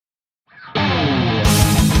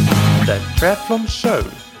The Triathlon Show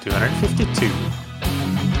 252.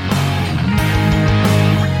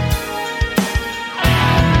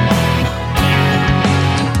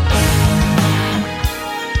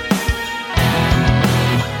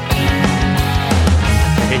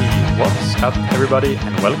 Hey, what's up everybody,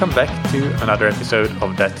 and welcome back to another episode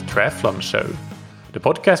of That Triathlon Show, the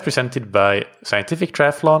podcast presented by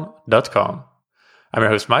scientifictriathlon.com. I'm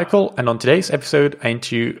your host Michael, and on today's episode I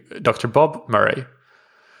interview Dr. Bob Murray.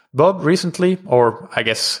 Bob recently, or I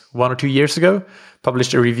guess 1 or 2 years ago,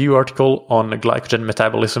 published a review article on glycogen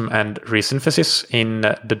metabolism and resynthesis in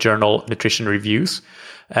the journal Nutrition Reviews.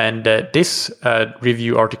 And this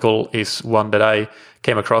review article is one that I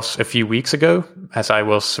came across a few weeks ago as I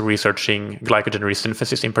was researching glycogen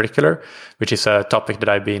resynthesis in particular, which is a topic that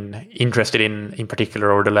I've been interested in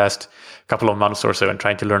particular over the last couple of months or so and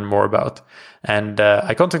trying to learn more about. And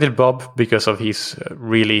I contacted Bob because of his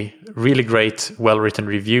really great, well-written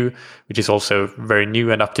review, which is also very new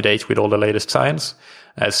and up-to-date with all the latest science.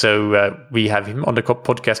 So we have him on the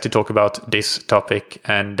podcast to talk about this topic,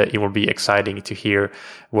 and it will be exciting to hear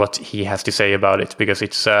what he has to say about it, because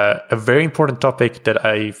it's a very important topic that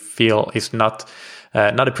I feel is not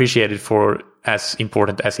appreciated for as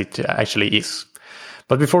important as it actually is.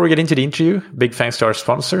 But before we get into the interview, big thanks to our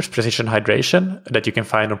sponsors, Precision Hydration, that you can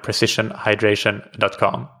find on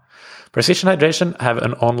precisionhydration.com. Precision Hydration have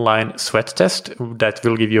an online sweat test that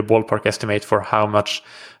will give you a ballpark estimate for how much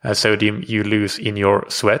sodium you lose in your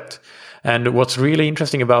sweat. And what's really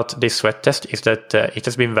interesting about this sweat test is that it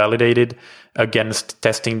has been validated against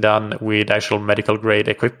testing done with actual medical grade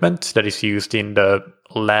equipment that is used in the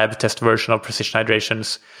lab test version of Precision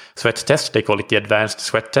Hydration's sweat test. They call it the advanced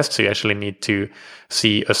sweat test. So you actually need to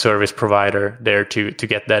see a service provider there to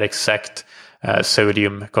get that exact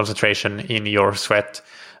sodium concentration in your sweat.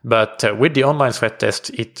 But with the online sweat test,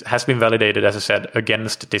 it has been validated, as I said,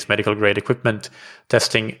 against this medical grade equipment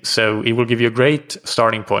testing. So it will give you a great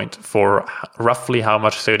starting point for roughly how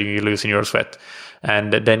much sodium you lose in your sweat.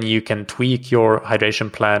 And then you can tweak your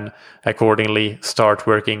hydration plan accordingly, start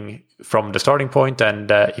working from the starting point.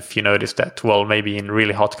 And if you notice that, well, maybe in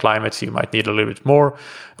really hot climates, you might need a little bit more,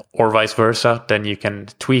 or vice versa, then you can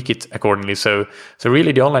tweak it accordingly. So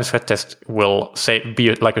really the online sweat test will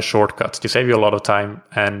be like a shortcut to save you a lot of time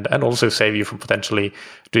and also save you from potentially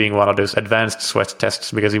doing one of those advanced sweat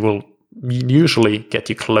tests, because it will usually get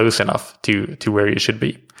you close enough to where you should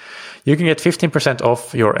be. You can get 15%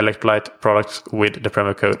 off your electrolyte products with the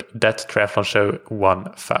promo code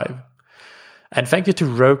THATTRIATHLONSHOW15. And thank you to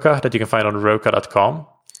Roka, that you can find on roka.com.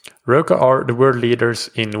 Roka are the world leaders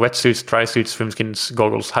in wetsuits, tri-suits, swimskins,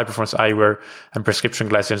 goggles, high-performance eyewear, and prescription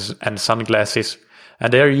glasses and sunglasses.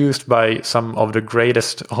 And they are used by some of the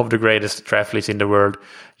greatest triathletes in the world.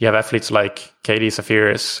 You have athletes like Katie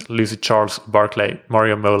Zafiris, Lucy Charles, Barclay,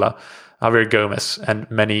 Mario Mola, Javier Gomez, and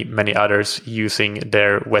many, many others using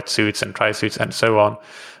their wetsuits and tri-suits and so on.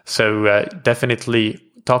 So definitely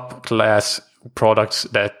top-class products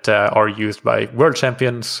that are used by world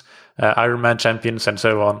champions, Ironman champions, and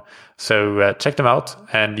so on. So check them out,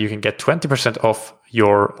 and you can get 20% off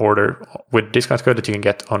your order with discount code that you can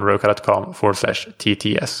get on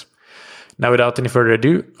roka.com/TTS. Now, without any further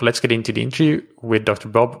ado, let's get into the interview with Dr.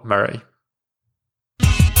 Bob Murray.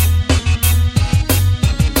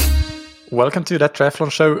 Welcome to That Triathlon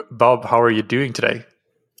Show. Bob, how are you doing today?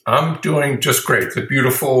 I'm doing just great. It's a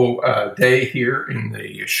beautiful day here in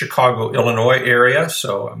the Chicago, Illinois area.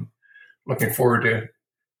 So I'm looking forward to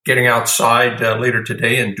getting outside later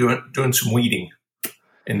today and doing some weeding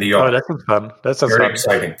in the yard. Oh, that sounds fun. That sounds very fun.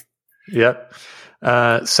 Exciting. Yeah.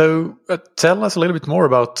 So tell us a little bit more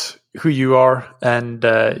about who you are and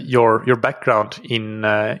your background in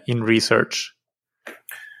research.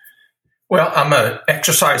 Well, I'm an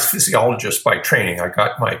exercise physiologist by training. I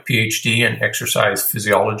got my PhD in exercise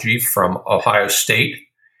physiology from Ohio State.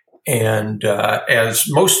 And as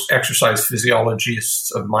most exercise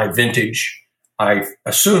physiologists of my vintage, I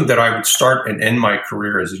assumed that I would start and end my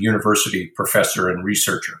career as a university professor and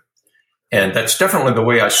researcher. And that's definitely the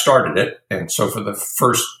way I started it. And so for the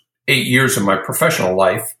first 8 years of my professional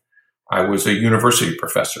life, I was a university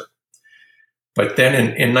professor. But then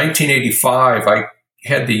in 1985, I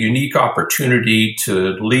had the unique opportunity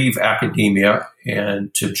to leave academia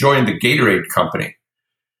and to join the Gatorade Company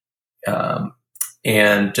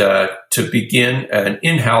and to begin an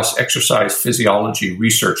in-house exercise physiology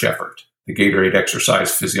research effort, the Gatorade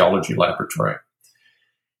Exercise Physiology Laboratory.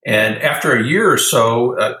 And after a year or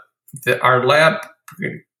so, our lab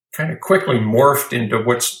kind of quickly morphed into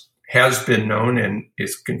what has been known and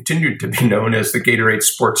is continued to be known as the Gatorade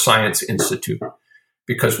Sports Science Institute,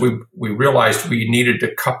 because we realized we needed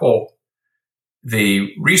to couple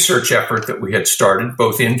the research effort that we had started,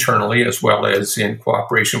 both internally as well as in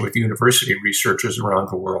cooperation with university researchers around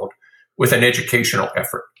the world, with an educational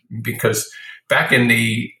effort. Because back in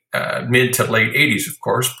the mid to late 80s, of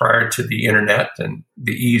course, prior to the internet and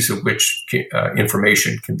the ease of which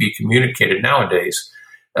information can be communicated nowadays,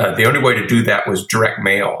 the only way to do that was direct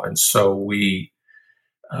mail. And so we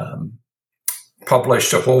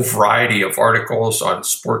published a whole variety of articles on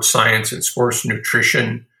sports science and sports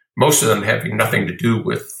nutrition, most of them having nothing to do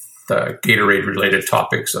with Gatorade-related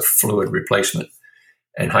topics of fluid replacement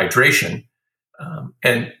and hydration.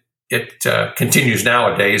 And it continues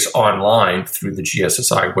nowadays online through the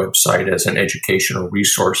GSSI website as an educational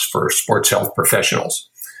resource for sports health professionals.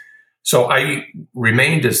 So I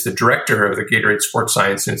remained as the director of the Gatorade Sports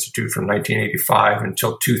Science Institute from 1985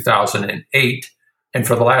 until 2008. And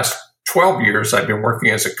for the last 12 years, I've been working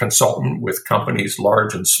as a consultant with companies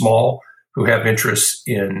large and small who have interests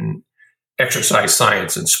in exercise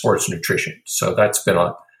science and sports nutrition. So that's been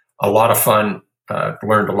a lot of fun.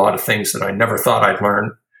 Learned a lot of things that I never thought I'd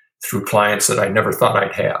learn through clients that I never thought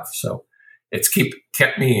I'd have. So it's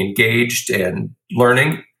kept me engaged and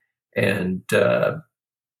learning, and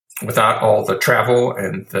without all the travel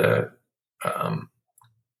and the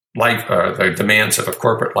the demands of a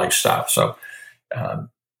corporate lifestyle. So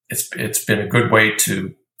it's been a good way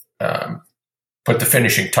to put the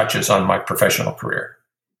finishing touches on my professional career.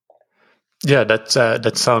 Yeah,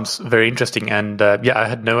 that sounds very interesting, and I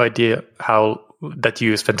had no idea how that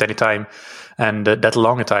you spent any time and that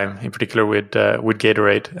long a time, in particular with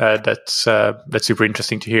Gatorade. That's super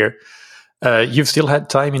interesting to hear. You've still had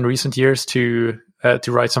time in recent years to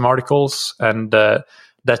write some articles, and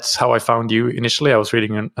that's how I found you initially. I was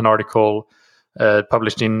reading an article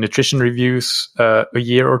published in Nutrition Reviews a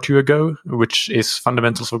year or two ago, which is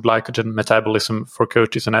Fundamentals of Glycogen Metabolism for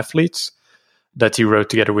Coaches and Athletes, that you wrote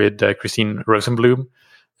together with Christine Rosenblum.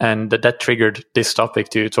 And that triggered this topic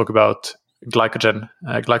to talk about glycogen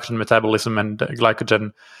metabolism and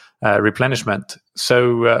glycogen replenishment.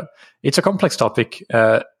 So it's a complex topic.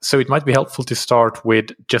 So it might be helpful to start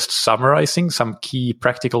with just summarizing some key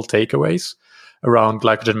practical takeaways around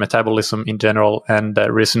glycogen metabolism in general and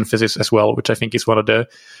resynthesis as well, which I think is one of the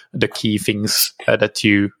key things that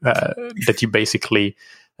you basically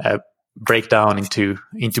break down into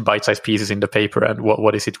bite-sized pieces in the paper, and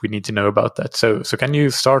what is it we need to know about that. So can you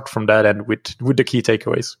start from that and with the key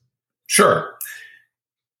takeaways? Sure.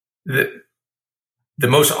 The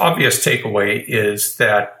most obvious takeaway is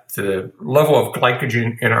that the level of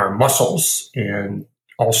glycogen in our muscles, and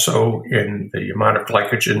also in the amount of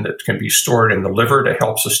glycogen that can be stored in the liver to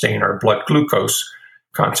help sustain our blood glucose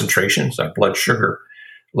concentrations, our blood sugar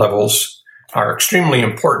levels, are extremely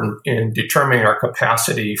important in determining our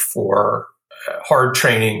capacity for hard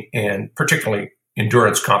training and particularly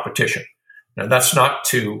endurance competition. Now, that's not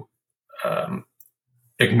to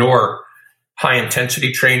ignore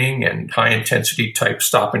high-intensity training and high-intensity type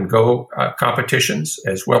stop-and-go competitions,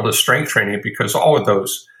 as well as strength training, because all of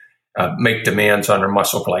those make demands on our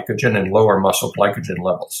muscle glycogen and lower muscle glycogen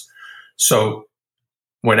levels. So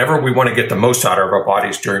whenever we want to get the most out of our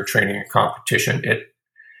bodies during training and competition, it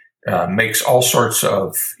makes all sorts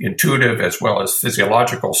of intuitive as well as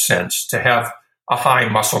physiological sense to have a high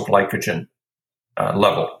muscle glycogen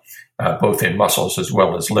level, both in muscles as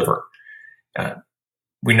well as liver.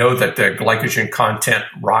 We know that the glycogen content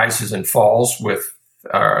rises and falls with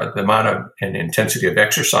the amount of and intensity of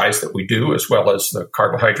exercise that we do, as well as the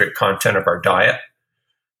carbohydrate content of our diet.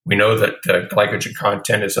 We know that glycogen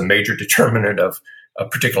content is a major determinant of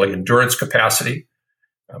particularly endurance capacity.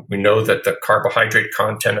 We know that the carbohydrate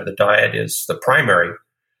content of the diet is the primary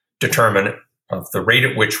determinant of the rate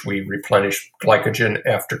at which we replenish glycogen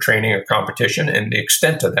after training or competition and the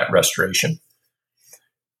extent of that restoration.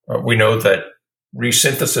 We know that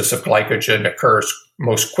resynthesis of glycogen occurs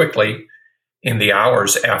most quickly in the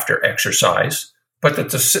hours after exercise, but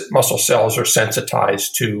that the muscle cells are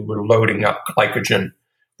sensitized to loading up glycogen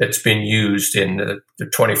that's been used in the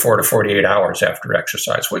 24 to 48 hours after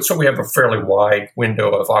exercise. So we have a fairly wide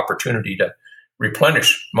window of opportunity to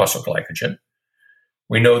replenish muscle glycogen.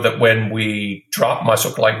 We know that when we drop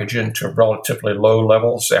muscle glycogen to relatively low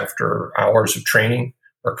levels after hours of training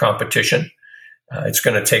or competition, it's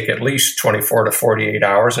going to take at least 24 to 48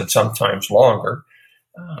 hours and sometimes longer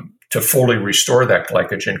to fully restore that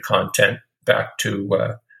glycogen content back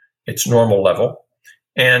to its normal level.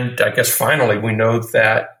 And I guess finally, we know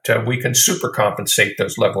that we can supercompensate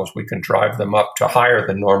those levels. We can drive them up to higher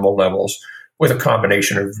than normal levels with a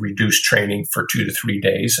combination of reduced training for 2 to 3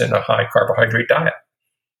 days and a high carbohydrate diet.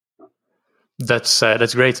 That's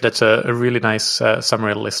great. That's a really nice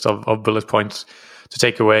summary list of bullet points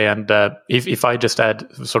take away. And if I just add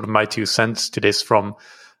sort of my 2 cents to this from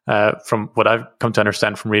what I've come to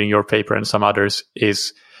understand from reading your paper and some others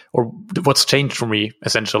or what's changed for me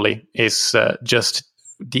essentially is just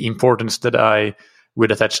the importance that I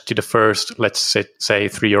would attach to the first, let's say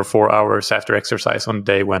 3 or 4 hours after exercise on a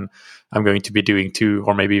day when I'm going to be doing 2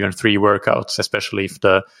 or maybe even 3 workouts, especially if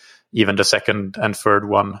even the second and third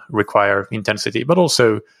one require intensity, but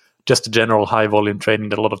also just the general high volume training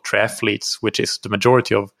that a lot of triathletes, which is the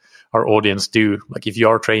majority of our audience, do. Like if you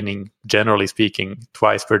are training, generally speaking,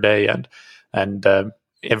 twice per day and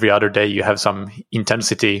every other day you have some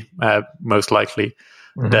intensity, most likely,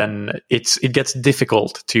 then it gets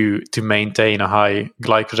difficult to maintain a high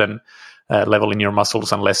glycogen level in your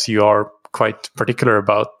muscles unless you are quite particular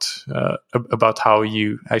about how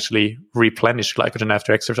you actually replenish glycogen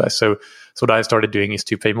after exercise. So what I started doing is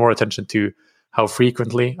to pay more attention to how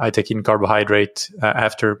frequently I take in carbohydrate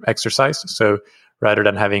after exercise. So rather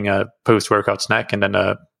than having a post-workout snack and then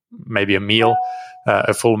maybe a meal,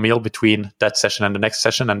 a full meal between that session and the next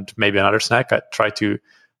session, and maybe another snack, I try to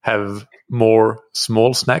have more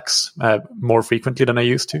small snacks more frequently than I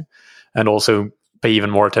used to, and also pay even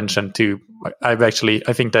more attention to. I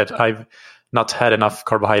think that I've not had enough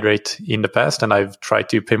carbohydrate in the past, and I've tried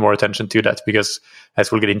to pay more attention to that because,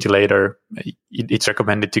 as we'll get into later, it's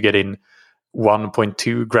recommended to get in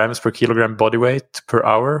 1.2 grams per kilogram body weight per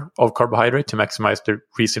hour of carbohydrate to maximize the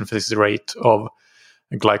resynthesis rate of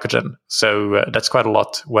glycogen. So that's quite a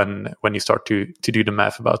lot when you start to do the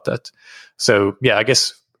math about that. So yeah, I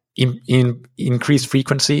guess in increased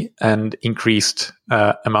frequency and increased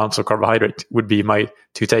amounts of carbohydrate would be my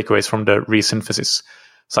 2 takeaways from the resynthesis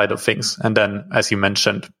side of things. And then, as you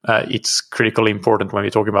mentioned, it's critically important when we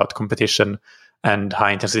talk about competition and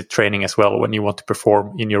high intensity training as well, when you want to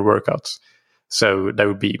perform in your workouts. So that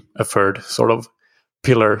would be a third sort of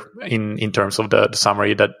pillar in terms of the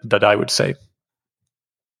summary that I would say.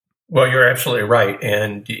 Well, you're absolutely right.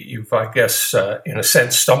 And you've, I guess, in a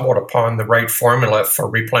sense, stumbled upon the right formula for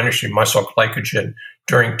replenishing muscle glycogen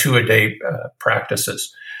during 2-a-day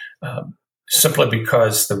practices, simply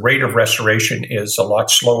because the rate of restoration is a lot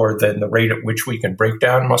slower than the rate at which we can break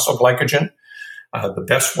down muscle glycogen. The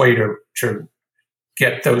best way to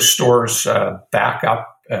get those stores back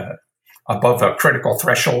up above a critical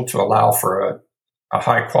threshold to allow for a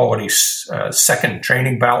high-quality second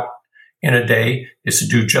training bout in a day is to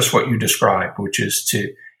do just what you described, which is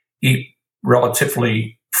to eat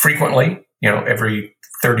relatively frequently, every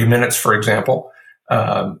 30 minutes, for example,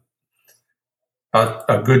 a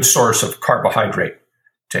good source of carbohydrate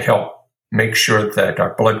to help make sure that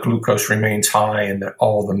our blood glucose remains high and that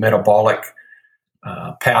all the metabolic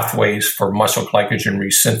pathways for muscle glycogen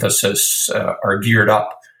resynthesis are geared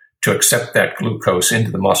up to accept that glucose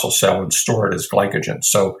into the muscle cell and store it as glycogen.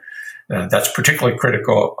 So that's particularly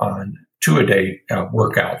critical on 2-a-day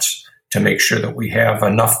workouts to make sure that we have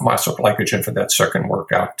enough muscle glycogen for that second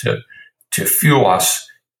workout to fuel us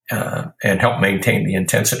and help maintain the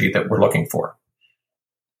intensity that we're looking for.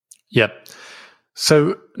 Yeah.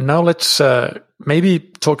 So now let's maybe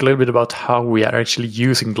talk a little bit about how we are actually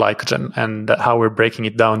using glycogen and how we're breaking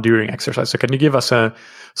it down during exercise. So can you give us a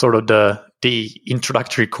sort of the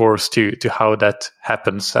introductory course to how that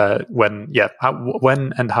happens? When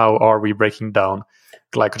and how are we breaking down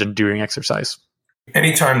glycogen during exercise?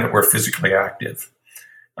 Anytime that we're physically active,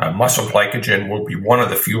 muscle glycogen will be one of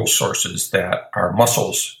the fuel sources that our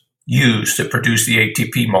muscles use to produce the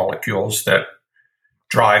ATP molecules that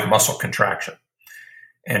drive muscle contraction.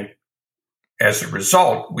 And as a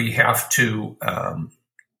result, we have to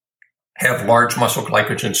have large muscle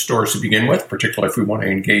glycogen stores to begin with, particularly if we want to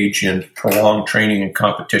engage in prolonged training and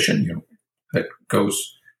competition, that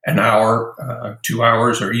goes an hour, 2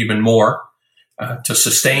 hours, or even more to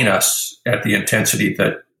sustain us at the intensity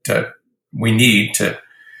that we need to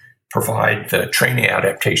provide the training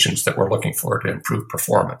adaptations that we're looking for to improve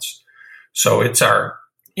performance. So it's our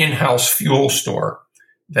in-house fuel store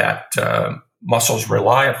that muscles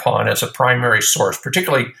rely upon as a primary source,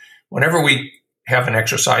 particularly whenever we have an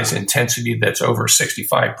exercise intensity that's over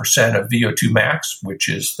 65% of VO2 max, which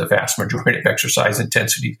is the vast majority of exercise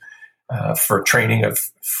intensity for training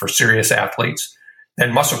for serious athletes.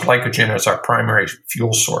 Then muscle glycogen is our primary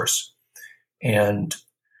fuel source. And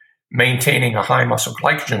maintaining a high muscle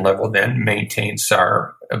glycogen level then maintains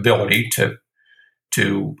our ability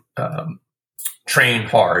to train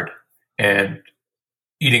hard, and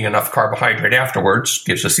eating enough carbohydrate afterwards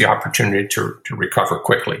gives us the opportunity to recover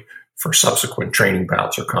quickly for subsequent training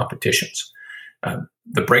bouts or competitions.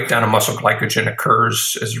 The breakdown of muscle glycogen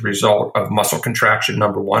occurs as a result of muscle contraction,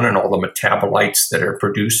 number one, and all the metabolites that are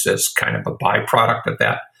produced as kind of a byproduct of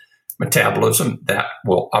that metabolism that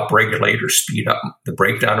will upregulate or speed up the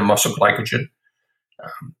breakdown of muscle glycogen.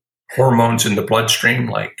 Hormones in the bloodstream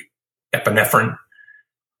like epinephrine,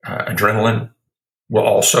 adrenaline will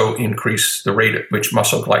also increase the rate at which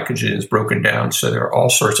muscle glycogen is broken down. So there are all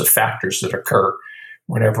sorts of factors that occur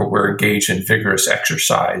whenever we're engaged in vigorous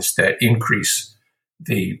exercise that increase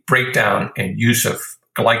the breakdown and use of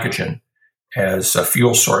glycogen as a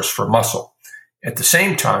fuel source for muscle. At the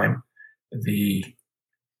same time, the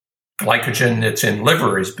glycogen that's in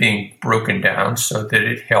liver is being broken down so that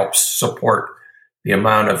it helps support the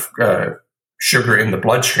amount of sugar in the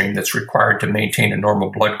bloodstream that's required to maintain a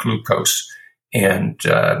normal blood glucose and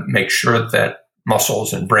make sure that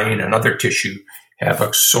muscles and brain and other tissue have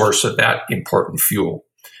a source of that important fuel.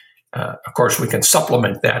 Of course, we can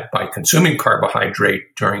supplement that by consuming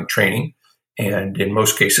carbohydrate during training. And in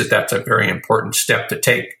most cases, that's a very important step to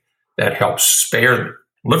take that helps spare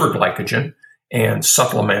liver glycogen and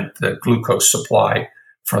supplement the glucose supply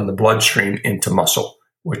from the bloodstream into muscle,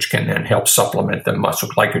 which can then help supplement the muscle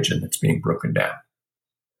glycogen that's being broken down.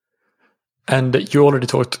 And you already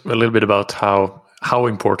talked a little bit about how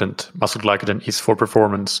important muscle glycogen is for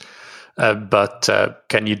performance, but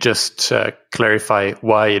can you just clarify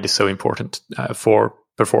why it is so important for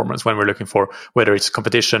performance when we're looking for whether it's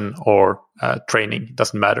competition or training? It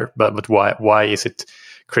doesn't matter, but why is it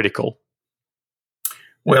critical?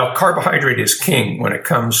 Well, carbohydrate is king when it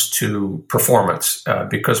comes to performance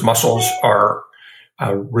because muscles are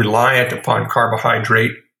reliant upon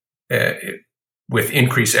carbohydrate with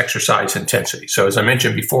increased exercise intensity. So as I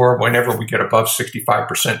mentioned before, whenever we get above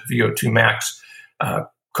 65% VO2 max,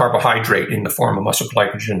 carbohydrate in the form of muscle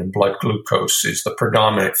glycogen and blood glucose is the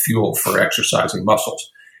predominant fuel for exercising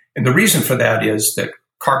muscles. And the reason for that is that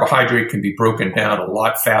carbohydrate can be broken down a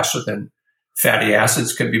lot faster than fatty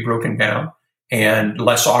acids can be broken down, and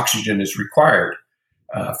less oxygen is required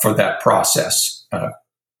for that process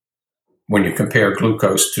when you compare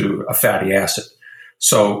glucose to a fatty acid.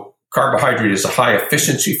 So carbohydrate is a high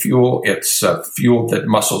efficiency fuel. It's a fuel that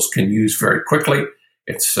muscles can use very quickly.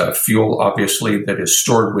 It's a fuel, obviously, that is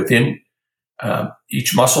stored within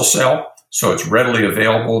each muscle cell. So it's readily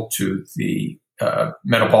available to the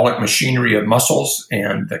metabolic machinery of muscles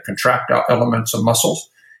and the contractile elements of muscles.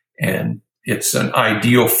 And it's an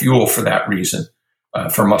ideal fuel for that reason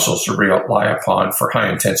for muscles to rely upon for high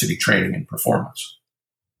intensity training and performance.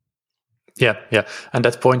 Yeah. And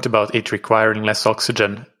that point about it requiring less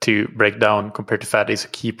oxygen to break down compared to fat is a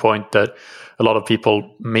key point that a lot of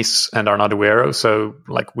people miss and are not aware of. So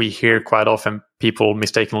like we hear quite often people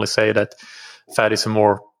mistakenly say that fat is a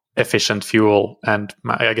more efficient fuel. And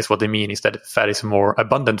I guess what they mean is that fat is a more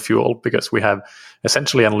abundant fuel because we have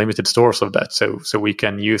essentially unlimited stores of that. So we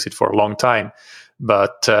can use it for a long time.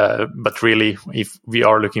 But really, if we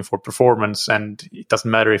are looking for performance, and it doesn't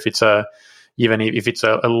matter if it's even if it's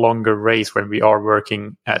a longer race when we are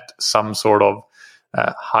working at some sort of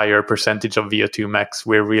higher percentage of VO2 max,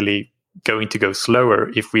 we're really going to go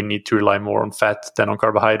slower if we need to rely more on fat than on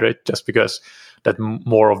carbohydrate, just because that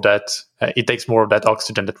more of that it takes more of that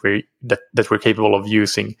oxygen that we're capable of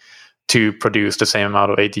using to produce the same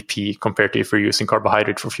amount of ATP compared to if we're using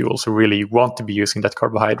carbohydrate for fuel. So really you want to be using that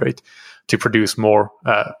carbohydrate to produce more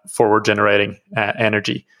forward generating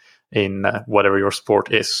energy in whatever your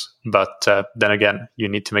sport is. But then again, you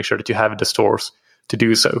need to make sure that you have the stores to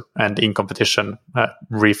do so, and in competition,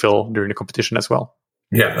 refill during the competition as well.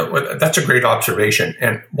 Yeah, that's a great observation.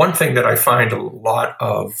 And one thing that I find a lot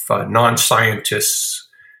of non-scientists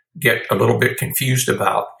get a little bit confused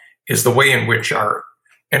about is the way in which our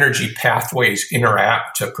energy pathways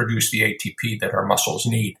interact to produce the ATP that our muscles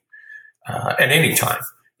need at any time,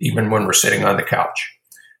 even when we're sitting on the couch.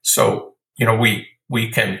 So, we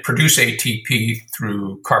can produce ATP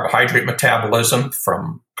through carbohydrate metabolism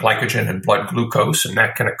from glycogen and blood glucose, and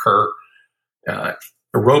that can occur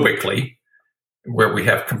aerobically, where we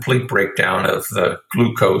have complete breakdown of the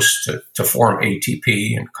glucose to form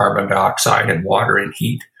ATP and carbon dioxide and water and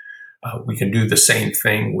heat. We can do the same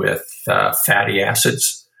thing with fatty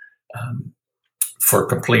acids for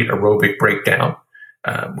complete aerobic breakdown.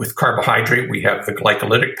 With carbohydrate, we have the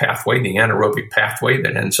glycolytic pathway, the anaerobic pathway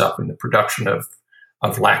that ends up in the production of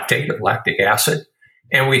lactic acid.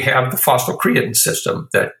 And we have the phosphocreatine system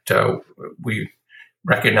that we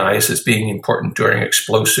recognize as being important during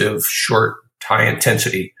explosive, short,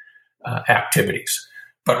 high-intensity activities.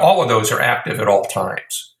 But all of those are active at all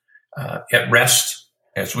times. At rest,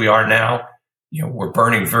 as we are now, we're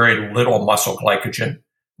burning very little muscle glycogen.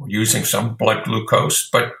 We're using some blood glucose,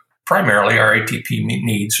 but primarily our ATP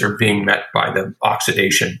needs are being met by the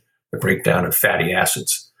oxidation, the breakdown of fatty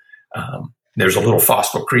acids. There's a little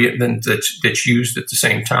phosphocreatine that's used at the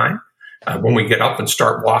same time, When we get up and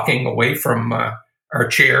start walking away from our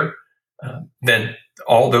chair, then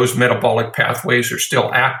all those metabolic pathways are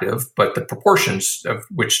still active, but the proportions of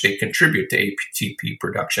which they contribute to ATP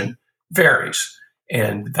production varies.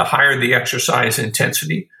 And the higher the exercise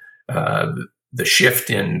intensity, the shift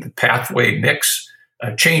in the pathway mix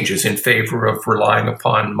changes in favor of relying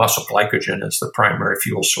upon muscle glycogen as the primary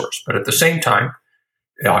fuel source. But at the same time,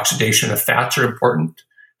 the oxidation of fats are important.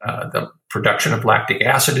 The production of lactic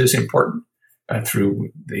acid is important through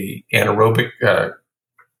the anaerobic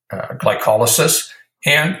glycolysis.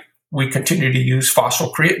 And we continue to use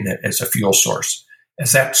phosphocreatine as a fuel source,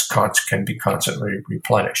 as that can be constantly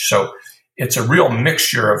replenished. So it's a real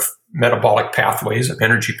mixture of metabolic pathways, of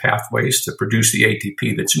energy pathways to produce the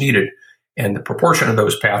ATP that's needed. And the proportion of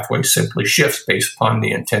those pathways simply shifts based upon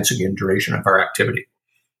the intensity and duration of our activity.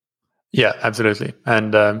 Yeah, absolutely.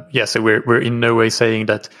 And so we're in no way saying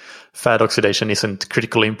that fat oxidation isn't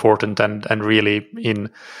critically important, and really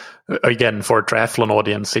again, for a triathlon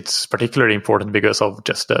audience, it's particularly important because of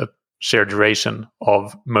just the sheer duration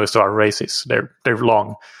of most of our races. They're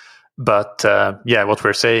long. But what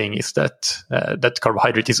we're saying is that that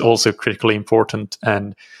carbohydrate is also critically important.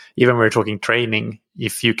 And even when we're talking training,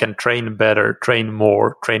 if you can train better, train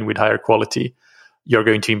more, train with higher quality, you're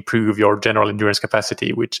going to improve your general endurance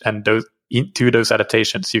capacity, into those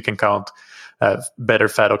adaptations, you can count better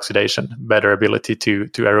fat oxidation, better ability to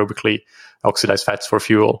aerobically oxidize fats for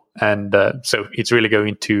fuel. And so it's really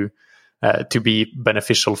going to be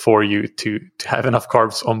beneficial for you to have enough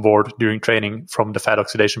carbs on board during training from the fat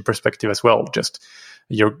oxidation perspective as well. Just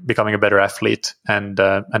you're becoming a better athlete, and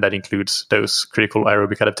that includes those critical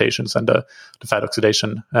aerobic adaptations and the fat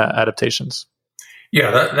oxidation adaptations.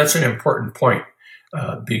 Yeah, that's an important point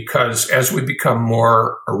because as we become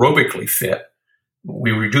more aerobically fit,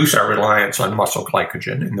 we reduce our reliance on muscle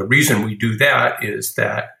glycogen. And the reason we do that is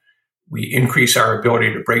that we increase our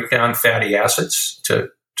ability to break down fatty acids to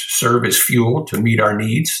serve as fuel to meet our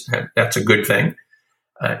needs. And that's a good thing.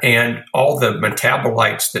 And all the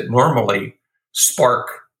metabolites that normally spark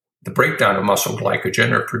the breakdown of muscle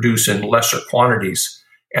glycogen are produced in lesser quantities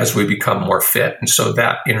as we become more fit. And so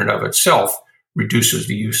that in and of itself reduces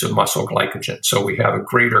the use of muscle glycogen. So we have a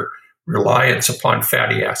greater reliance upon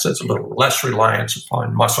fatty acids, a little less reliance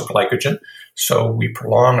upon muscle glycogen. So we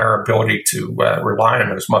prolong our ability to rely on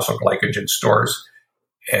those muscle glycogen stores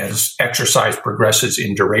as exercise progresses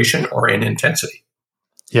in duration or in intensity.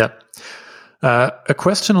 Yeah. A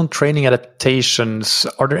question on training adaptations.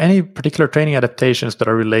 Are there any particular training adaptations that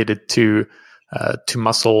are related to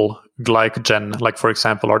muscle glycogen? Like, for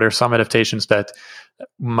example, are there some adaptations that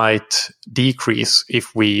might decrease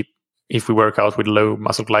if we work out with low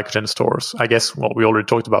muscle glycogen stores? I guess what we already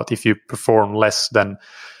talked about, if you perform less, then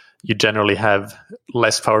you generally have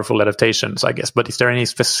less powerful adaptations, I guess. But is there any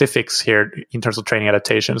specifics here in terms of training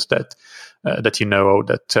adaptations that you know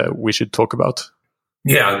that we should talk about?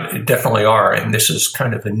 Yeah, definitely are. And this is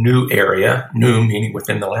kind of a new area, new meaning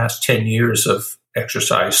within the last 10 years of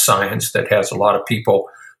exercise science that has a lot of people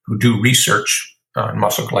who do research on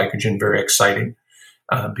muscle glycogen very exciting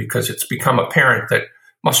because it's become apparent that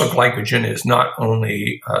muscle glycogen is not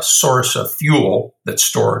only a source of fuel that's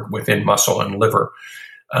stored within muscle and liver,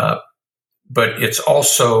 but it's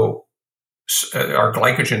also our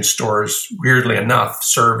glycogen stores, weirdly enough,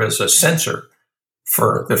 serve as a sensor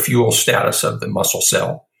for the fuel status of the muscle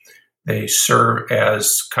cell. They serve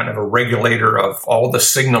as kind of a regulator of all the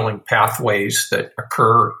signaling pathways that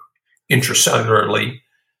occur intracellularly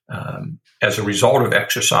as a result of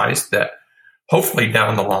exercise that hopefully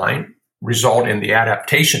down the line result in the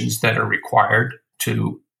adaptations that are required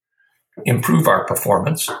to improve our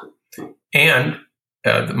performance. And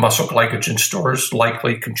the muscle glycogen stores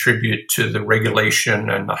likely contribute to the regulation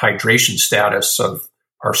and the hydration status of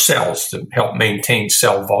our cells to help maintain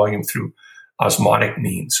cell volume through osmotic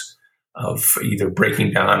means of either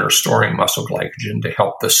breaking down or storing muscle glycogen to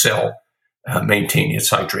help the cell maintain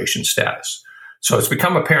its hydration status. So it's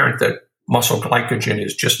become apparent that muscle glycogen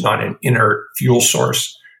is just not an inert fuel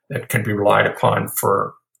source that can be relied upon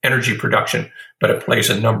for energy production, but it plays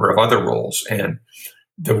a number of other roles. And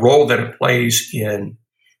the role that it plays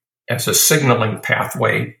as a signaling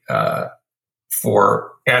pathway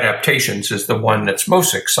for adaptations is the one that's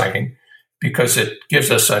most exciting because it gives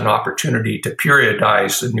us an opportunity to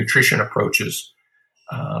periodize the nutrition approaches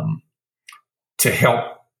to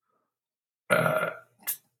help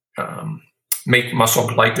make muscle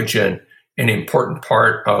glycogen an important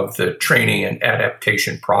part of the training and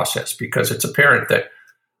adaptation process, because it's apparent that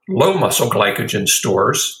low muscle glycogen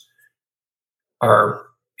stores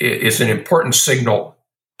is an important signal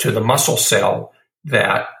to the muscle cell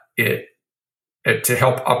that it to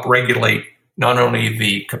help upregulate not only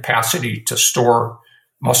the capacity to store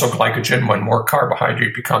muscle glycogen when more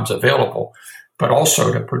carbohydrate becomes available, but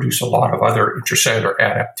also to produce a lot of other intracellular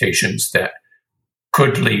adaptations that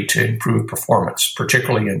could lead to improved performance,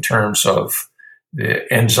 particularly in terms of the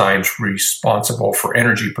enzymes responsible for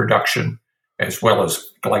energy production as well as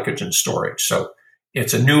glycogen storage. So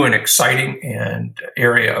it's a new and exciting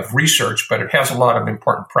area of research, but it has a lot of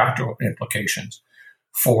important practical implications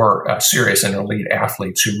for serious and elite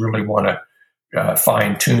athletes who really want to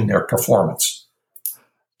fine-tune their performance.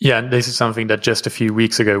 Yeah, and this is something that just a few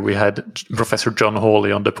weeks ago we had Professor John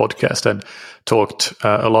Hawley on the podcast and talked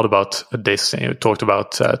a lot about this. Talked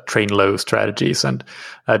about train low strategies, and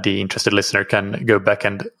the interested listener can go back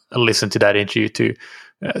and listen to that interview to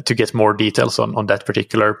get more details on that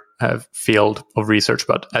particular field of research.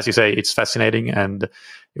 But as you say, it's fascinating, and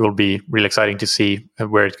it will be really exciting to see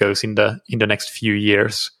where it goes in the next few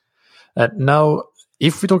years. Now,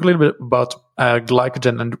 if we talk a little bit about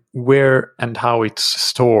glycogen and where and how it's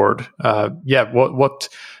stored,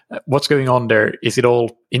 what's going on there? Is it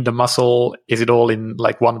all in the muscle? Is it all in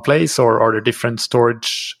like one place, or are there different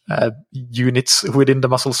storage units within the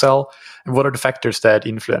muscle cell? And what are the factors that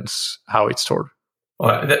influence how it's stored?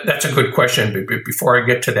 Well, that's a good question. But before I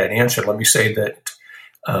get to that answer, let me say that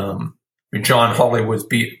John Hawley was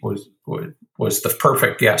the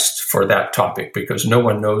perfect guest for that topic, because no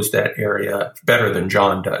one knows that area better than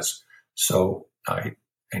John does. So I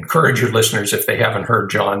encourage your listeners, if they haven't heard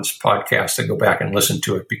John's podcast, to go back and listen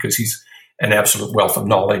to it, because he's an absolute wealth of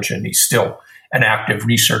knowledge, and he's still an active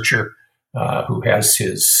researcher who has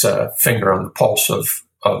his finger on the pulse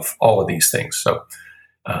of all of these things. So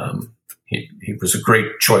he was a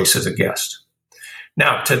great choice as a guest.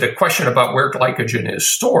 Now, to the question about where glycogen is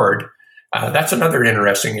stored, that's another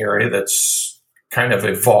interesting area that's kind of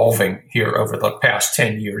evolving here over the past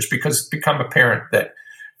 10 years, because it's become apparent that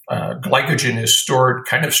glycogen is stored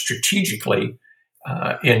kind of strategically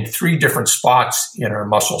in 3 different spots in our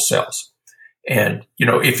muscle cells. And,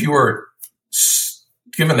 if you were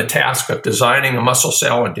given the task of designing a muscle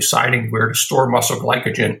cell and deciding where to store muscle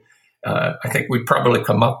glycogen, I think we'd probably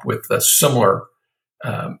come up with a similar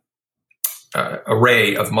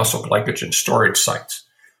array of muscle glycogen storage sites.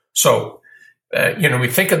 So, we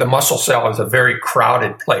think of the muscle cell as a very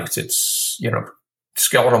crowded place. It's,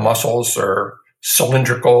 skeletal muscles are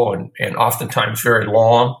cylindrical and oftentimes very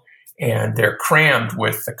long, and they're crammed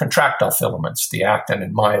with the contractile filaments, the actin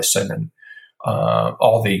and myosin, and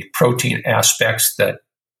all the protein aspects that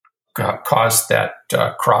cause that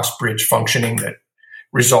cross-bridge functioning that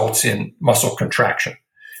results in muscle contraction.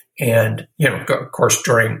 And, of course,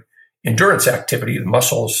 during endurance activity, the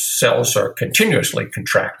muscle cells are continuously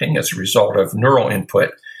contracting as a result of neural input,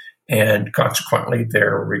 and consequently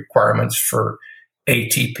their requirements for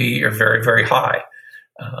ATP are very, very high.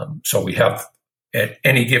 So we have at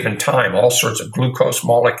any given time all sorts of glucose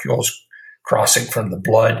molecules crossing from the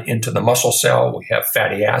blood into the muscle cell. We have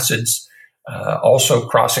fatty acids also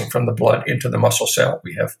crossing from the blood into the muscle cell.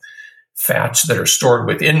 We have fats that are stored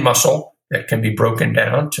within muscle that can be broken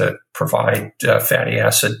down to provide fatty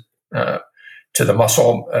acid to the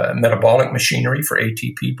muscle metabolic machinery for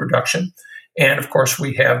ATP production. And of course,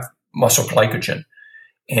 we have muscle glycogen.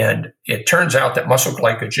 And it turns out that muscle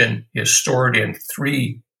glycogen is stored in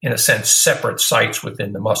 3, in a sense, separate sites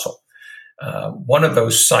within the muscle. One of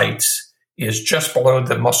those sites is just below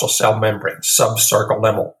the muscle cell membrane,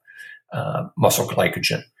 subsarcolemmal muscle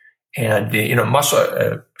glycogen. And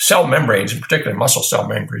muscle cell membranes, in particular muscle cell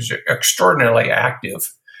membranes, are extraordinarily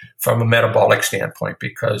active from a metabolic standpoint,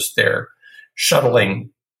 because they're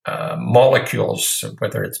shuttling molecules,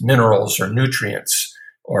 whether it's minerals or nutrients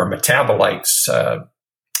or metabolites,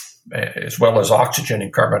 as well as oxygen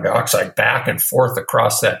and carbon dioxide, back and forth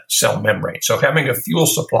across that cell membrane. So having a fuel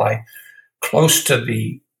supply close to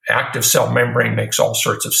the active cell membrane makes all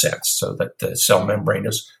sorts of sense, so that the cell membrane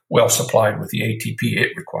is well supplied with the ATP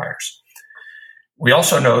it requires. We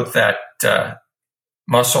also know that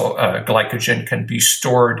muscle glycogen can be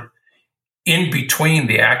stored in between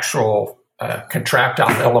the actual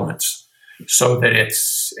contractile elements, so that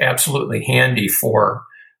it's absolutely handy for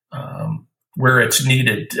where it's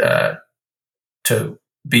needed to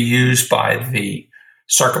be used by the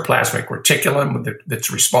sarcoplasmic reticulum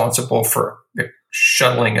that's responsible for the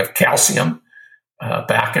shuttling of calcium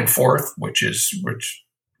back and forth, which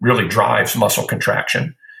really drives muscle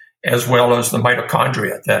contraction, as well as the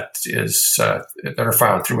mitochondria that are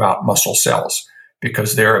found throughout muscle cells,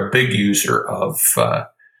 because they're a big user of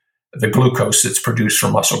the glucose that's produced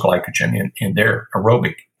from muscle glycogen in their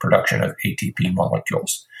aerobic production of ATP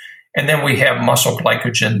molecules. And then we have muscle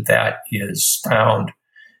glycogen that is found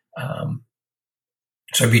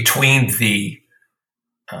So between the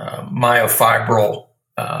myofibril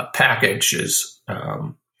packages,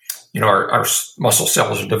 our muscle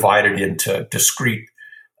cells are divided into discrete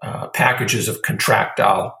packages of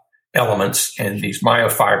contractile elements, and these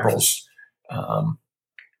myofibrils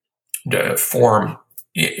form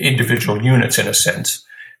individual units, in a sense,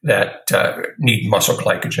 that need muscle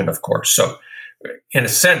glycogen, of course. So in a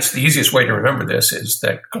sense, the easiest way to remember this is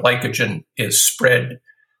that glycogen is spread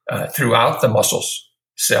throughout the muscle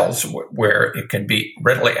cells where it can be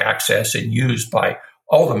readily accessed and used by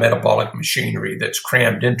all the metabolic machinery that's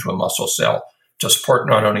crammed into a muscle cell to support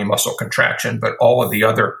not only muscle contraction, but all of the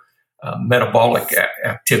other metabolic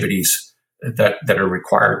activities that are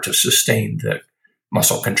required to sustain the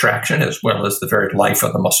muscle contraction, as well as the very life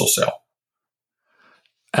of the muscle cell.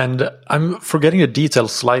 And I'm forgetting the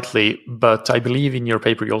details slightly, but I believe in your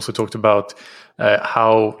paper you also talked about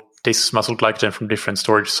how this muscle glycogen from different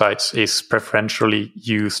storage sites is preferentially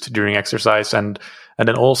used during exercise, and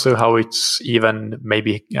then also how it's even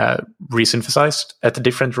maybe resynthesized at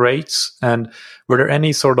different rates. And were there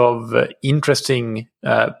any sort of interesting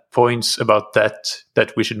points about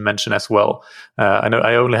that we should mention as well? I know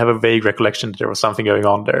I only have a vague recollection that there was something going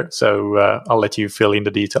on there, so I'll let you fill in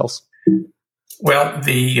the details. Well,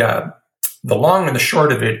 the long and the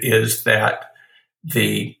short of it is that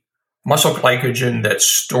the muscle glycogen that's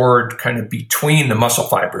stored kind of between the muscle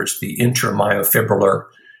fibers, the intramyofibrillar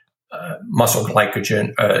muscle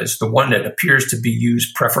glycogen, is the one that appears to be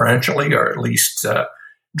used preferentially, or at least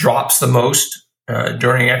drops the most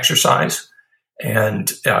during exercise.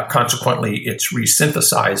 And consequently, it's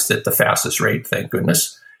resynthesized at the fastest rate, thank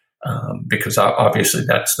goodness, because obviously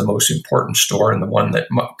that's the most important store and the one that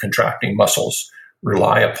contracting muscles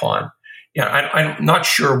rely upon. Yeah, I'm not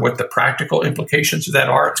sure what the practical implications of that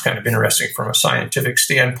are. It's kind of interesting from a scientific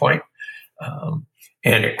standpoint.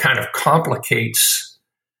 And it kind of complicates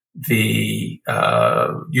the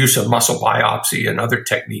use of muscle biopsy and other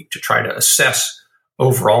technique to try to assess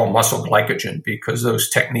overall muscle glycogen, because those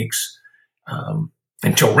techniques,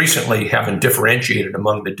 until recently, haven't differentiated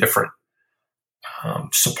among the different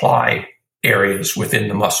supply areas within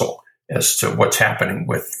the muscle as to what's happening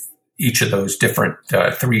with each of those different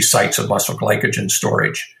 3 sites of muscle glycogen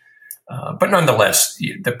storage. But nonetheless,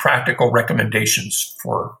 the practical recommendations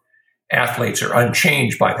for athletes are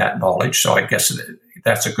unchanged by that knowledge. So I guess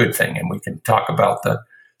that's a good thing. And we can talk about the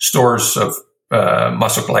stores of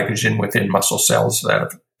muscle glycogen within muscle cells at a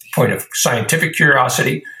point of scientific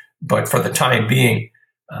curiosity, but for the time being,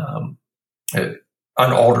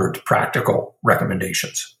 unaltered practical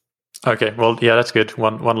recommendations. Okay, well, yeah, that's good.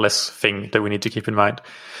 One less thing that we need to keep in mind.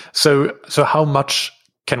 So how much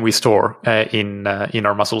can we store in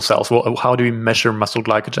our muscle cells? Well, how do we measure muscle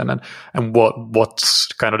glycogen, and what's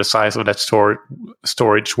kind of the size of that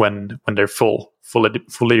storage when they're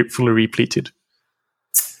fully repleted?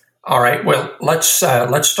 All right. Well, let's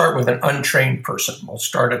start with an untrained person. We'll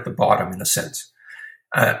start at the bottom in a sense.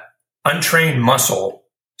 Untrained muscle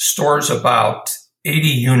stores about 80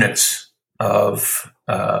 units of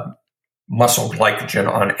muscle glycogen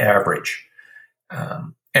on average.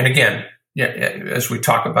 And again, as we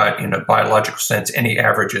talk about in a biological sense, any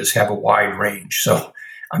averages have a wide range. So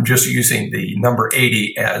I'm just using the number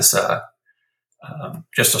 80 as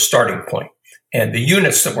just a starting point. And the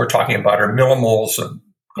units that we're talking about are millimoles of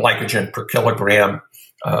glycogen per kilogram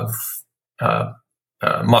of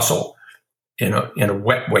muscle in a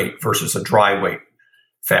wet weight versus a dry weight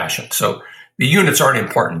fashion. So the units aren't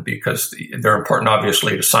important because they're important,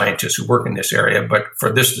 obviously, to scientists who work in this area. But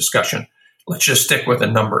for this discussion, let's just stick with the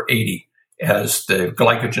number 80 as the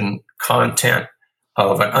glycogen content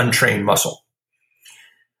of an untrained muscle.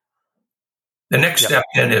 The next step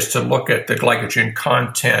then is to look at the glycogen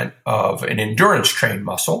content of an endurance trained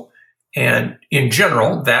muscle. And in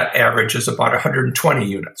general, that average is about 120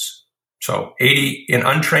 units. So 80 in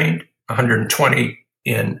untrained, 120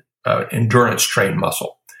 in endurance trained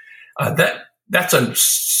muscle. That's a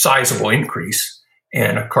sizable increase.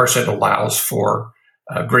 And of course, it allows for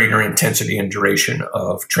greater intensity and duration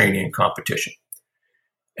of training and competition.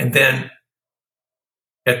 And then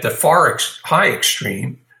at the high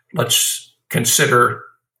extreme, let's consider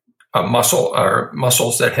a muscle or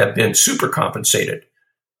muscles that have been supercompensated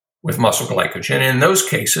with muscle glycogen. And in those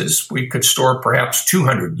cases, we could store perhaps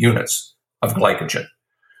 200 units of glycogen.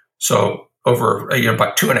 So over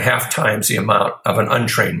about 2.5 times the amount of an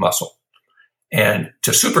untrained muscle. And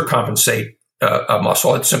to supercompensate a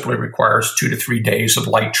muscle, it simply requires 2 to 3 days of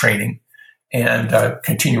light training and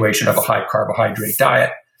continuation of a high carbohydrate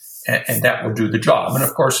diet, and that will do the job. And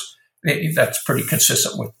of course, that's pretty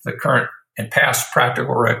consistent with the current and past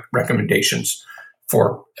practical recommendations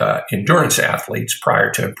for endurance athletes prior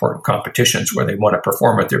to important competitions where they want to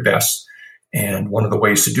perform at their best. And one of the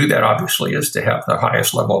ways to do that, obviously, is to have the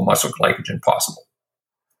highest level of muscle glycogen possible.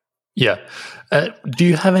 Yeah. Do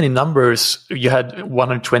you have any numbers? You had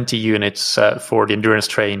 120 units for the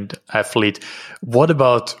endurance-trained athlete. What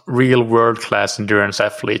about real world-class endurance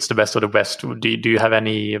athletes, the best of the best? Do you have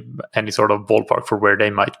any sort of ballpark for where they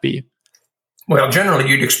might be? Well, generally,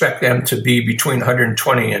 you'd expect them to be between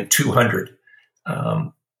 120 and 200.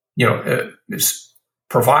 It's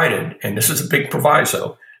provided, and this is a big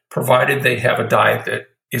proviso, provided they have a diet that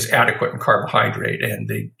is adequate in carbohydrate. And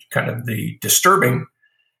the disturbing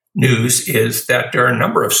news is that there are a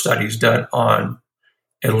number of studies done on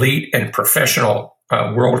elite and professional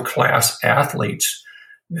world-class athletes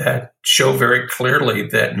that show very clearly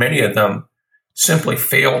that many of them simply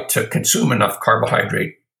fail to consume enough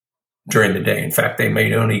carbohydrate during the day. In fact, they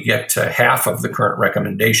may only get to half of the current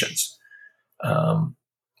recommendations.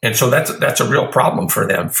 And so that's a real problem for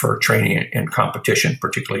them for training and competition,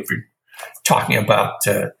 particularly if you're talking about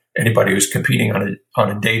anybody who's competing on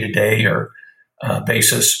a day-to-day or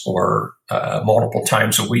basis or multiple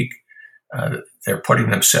times a week. They're putting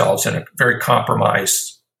themselves in a very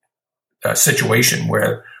compromised situation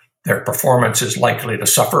where their performance is likely to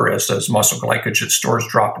suffer as those muscle glycogen stores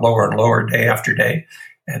drop lower and lower day after day,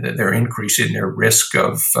 and that they're increasing their risk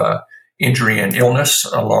of injury and illness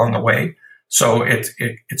along the way. So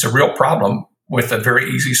it's a real problem with a very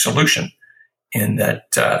easy solution in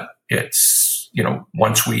that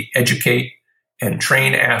once we educate and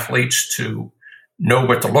train athletes to know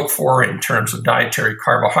what to look for in terms of dietary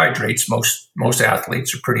carbohydrates, most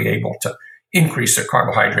athletes are pretty able to increase their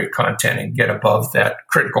carbohydrate content and get above that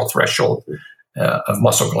critical threshold of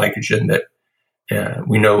muscle glycogen that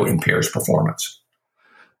we know impairs performance.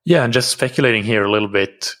 Yeah, and just speculating here a little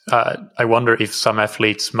bit, I wonder if some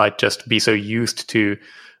athletes might just be so used to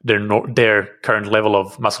their current level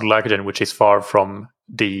of muscle glycogen, which is far from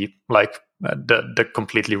the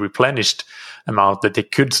completely replenished amount that they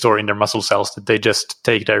could store in their muscle cells, that they just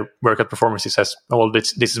take their workout performances as, well,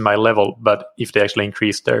 this is my level. But if they actually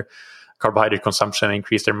increase their carbohydrate consumption,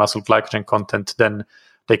 increase their muscle glycogen content, then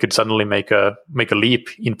they could suddenly make a leap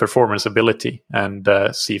in performance ability and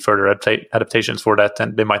see further adaptations for that.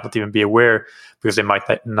 And they might not even be aware, because they might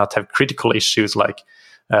not have critical issues like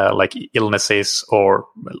illnesses or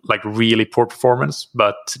like really poor performance,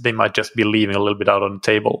 but they might just be leaving a little bit out on the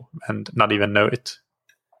table and not even know it.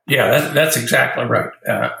 Yeah, that's exactly right.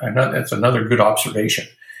 That's another good observation.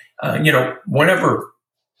 Whenever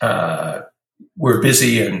we're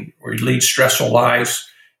busy and we lead stressful lives,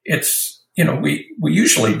 we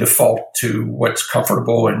usually default to what's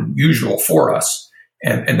comfortable and usual for us.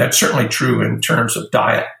 And that's certainly true in terms of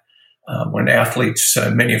diet. When athletes,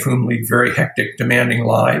 many of whom lead very hectic, demanding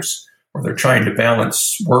lives, where they're trying to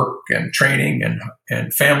balance work and training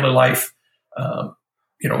and family life,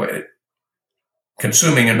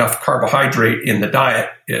 consuming enough carbohydrate in the diet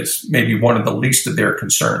is maybe one of the least of their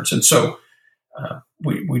concerns. And so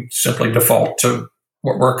we simply default to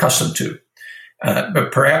what we're accustomed to.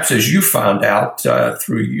 But perhaps, as you found out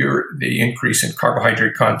through the increase in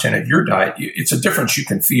carbohydrate content of your diet, it's a difference you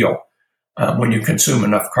can feel when you consume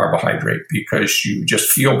enough carbohydrate, because you just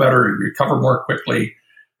feel better, you recover more quickly.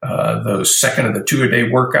 Those second of the 2-a-day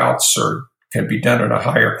workouts can be done at a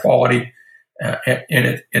higher quality,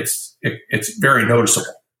 and it's very noticeable.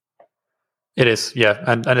 It is, yeah,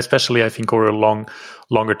 and especially I think over a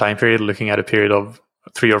longer time period, looking at a period of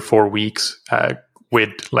 3 or 4 weeks.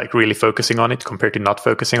 With like really focusing on it compared to not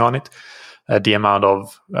focusing on it, the amount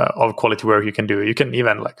of quality work you can do. You can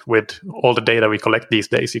even, like, with all the data we collect these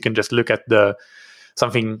days, you can just look at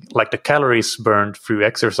something like the calories burned through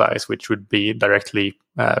exercise, which would be directly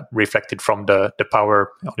reflected from the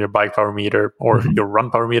power on your bike power meter or your run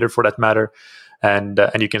power meter, for that matter, and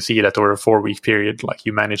you can see that over a 4-week period, like,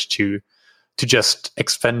 you manage to just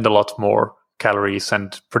expend a lot more calories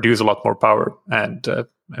and produce a lot more power. And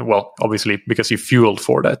well, obviously, because you fueled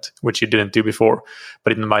for that, which you didn't do before,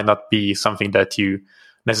 but it might not be something that you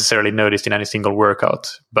necessarily noticed in any single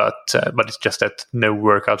workout. But it's just that no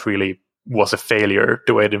workout really was a failure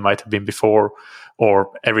the way it might have been before,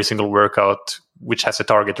 or every single workout which has a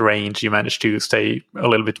target range, you manage to stay a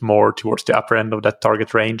little bit more towards the upper end of that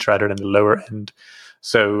target range rather than the lower end.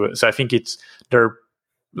 So I think there are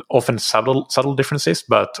often subtle differences,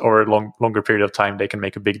 but over a longer period of time, they can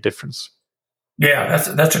make a big difference. Yeah,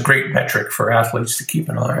 that's a great metric for athletes to keep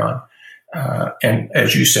an eye on. And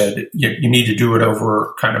as you said, you need to do it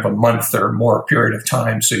over kind of a month or more period of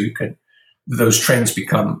time so those trends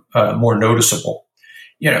become more noticeable.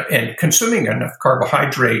 And consuming enough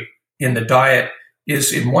carbohydrate in the diet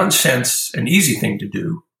is in one sense an easy thing to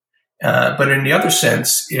do, but in the other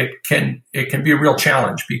sense, it can be a real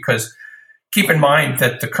challenge, because keep in mind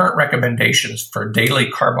that the current recommendations for daily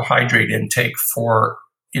carbohydrate intake for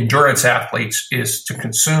endurance athletes is to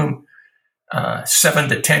consume 7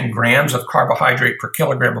 to 10 grams of carbohydrate per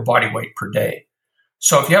kilogram of body weight per day.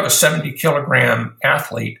 So if you have a 70 kilogram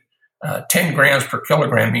athlete, 10 grams per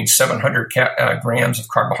kilogram means 700 grams of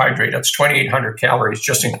carbohydrate. That's 2,800 calories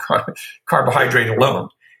just in carbohydrate alone.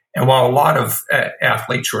 And while a lot of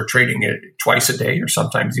athletes who are training it twice a day or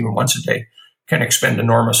sometimes even once a day can expend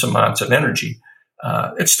enormous amounts of energy,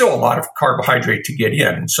 it's still a lot of carbohydrate to get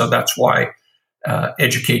in. And so that's why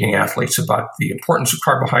educating athletes about the importance of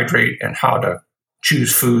carbohydrate and how to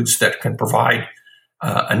choose foods that can provide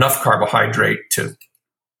enough carbohydrate to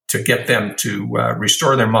get them to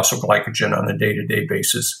restore their muscle glycogen on a day-to-day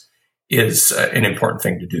basis is an important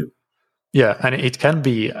thing to do. Yeah, and it can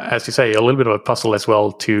be, as you say, a little bit of a puzzle as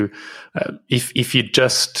well to, if you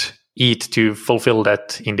just eat to fulfill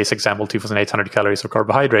that, in this example, 2,800 calories of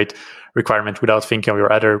carbohydrate requirement without thinking of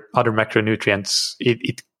your other macronutrients,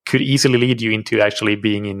 it could easily lead you into actually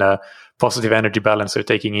being in a positive energy balance, or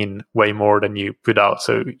taking in way more than you put out.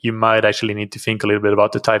 So you might actually need to think a little bit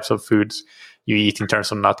about the types of foods you eat in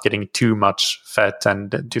terms of not getting too much fat,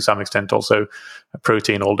 and to some extent also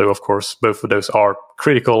protein, although of course both of those are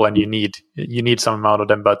critical and you need some amount of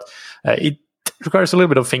them, but it requires a little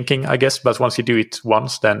bit of thinking, I guess. But once you do it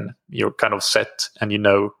once, then you're kind of set and you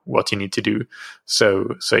know what you need to do.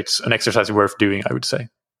 So it's an exercise worth doing, I would say.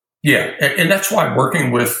 Yeah, and that's why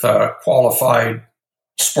working with qualified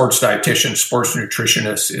sports dietitians, sports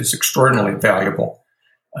nutritionists is extraordinarily valuable.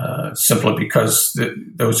 Simply because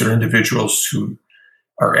those are individuals who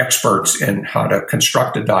are experts in how to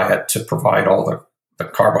construct a diet to provide all the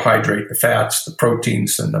carbohydrate, the fats, the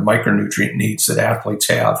proteins, and the micronutrient needs that athletes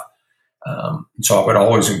have. So I would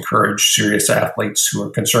always encourage serious athletes who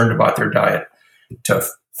are concerned about their diet to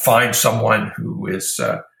find someone who is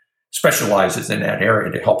specializes in that area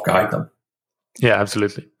to help guide them. Yeah,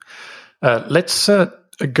 absolutely. Let's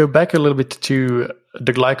go back a little bit to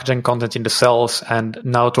the glycogen content in the cells, and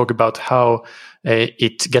now talk about how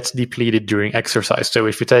it gets depleted during exercise. So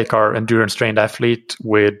if you take our endurance trained athlete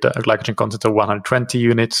with a glycogen content of 120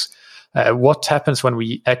 units, what happens when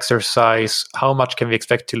we exercise? How much can we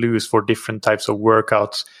expect to lose for different types of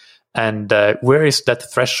workouts? And where is that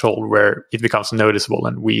threshold where it becomes noticeable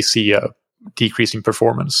and we see a decrease in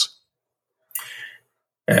performance?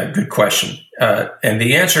 Good question. And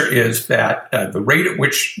the answer is that the rate at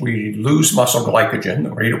which we lose muscle glycogen,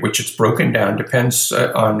 the rate at which it's broken down, depends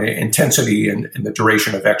on the intensity and the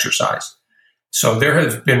duration of exercise. So there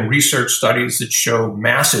have been research studies that show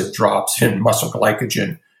massive drops in muscle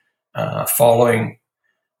glycogen following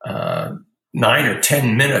 9 or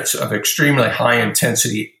 10 minutes of extremely high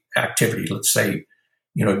intensity activity. Let's say,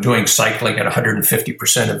 doing cycling at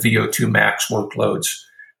 150% of VO2 max workloads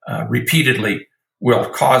repeatedly will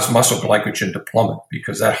cause muscle glycogen to plummet,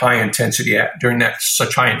 because that high intensity, during that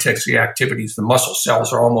such high intensity activities, the muscle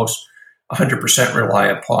cells are almost 100% rely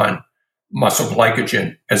upon muscle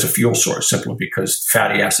glycogen as a fuel source, simply because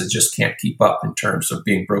fatty acids just can't keep up in terms of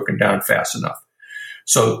being broken down fast enough.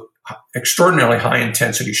 So extraordinarily high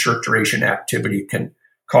intensity short duration activity can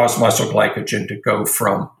cause muscle glycogen to go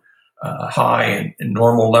from high and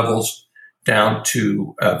normal levels down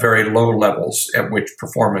to very low levels, at which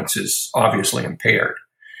performance is obviously impaired.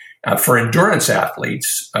 For endurance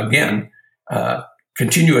athletes, again,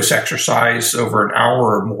 continuous exercise over an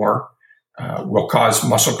hour or more will cause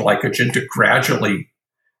muscle glycogen to gradually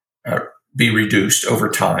be reduced over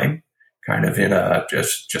time, kind of in a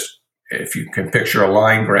just if you can picture a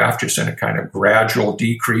line graph, just in a kind of gradual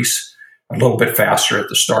decrease, a little bit faster at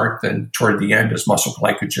the start than toward the end as muscle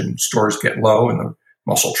glycogen stores get low and the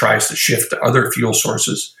muscle tries to shift to other fuel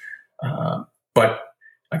sources. But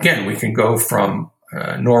again, we can go from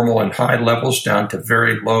normal and high levels down to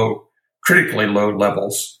very low, critically low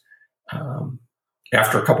levels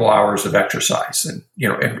after a couple hours of exercise. And,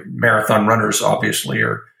 marathon runners obviously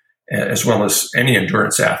are, as well as any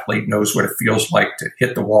endurance athlete, knows what it feels like to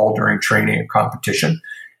hit the wall during training and competition.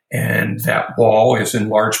 And that wall is in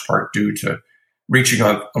large part due to reaching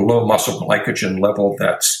a low muscle glycogen level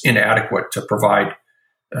that's inadequate to provide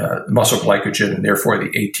muscle glycogen and therefore the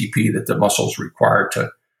ATP that the muscles require to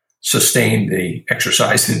sustain the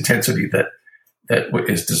exercise intensity that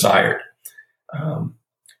is desired.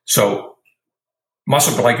 So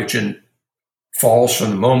muscle glycogen falls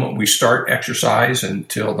from the moment we start exercise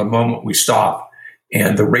until the moment we stop,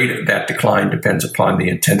 and the rate of that decline depends upon the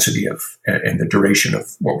intensity of and the duration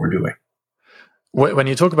of what we're doing. When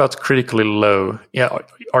you talk about critically low,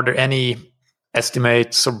 are there any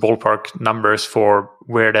estimates or ballpark numbers for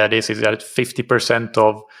where that is? Is that 50%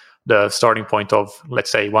 of the starting point of,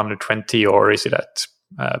 let's say, 120, or is it at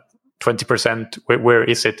 20%? Where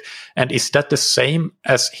is it? And is that the same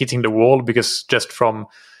as hitting the wall? Because just from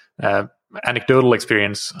anecdotal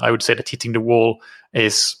experience, I would say that hitting the wall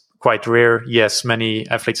is quite rare. Yes, many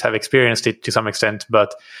athletes have experienced it to some extent,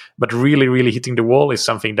 but really, really hitting the wall is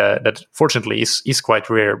something that fortunately is quite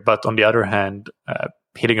rare. But on the other hand,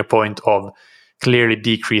 hitting a point of clearly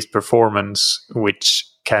decreased performance, which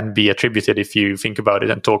can be attributed, if you think about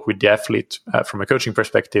it and talk with the athlete from a coaching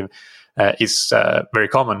perspective, is very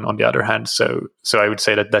common on the other hand. So I would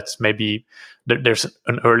say that that's maybe there's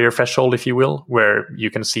an earlier threshold, if you will, where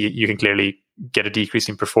you can clearly get a decrease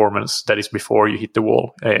in performance that is before you hit the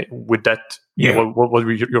wall. With that, what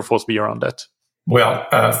would your thoughts be around that? Well,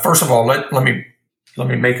 first of all, let me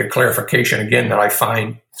make a clarification again that I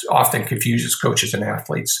find often confuses coaches and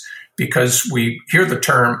athletes, because we hear the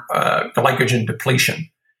term glycogen depletion.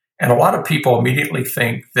 And a lot of people immediately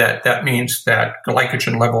think that means that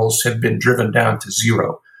glycogen levels have been driven down to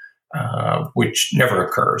zero, which never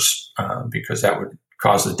occurs because that would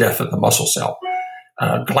cause the death of the muscle cell.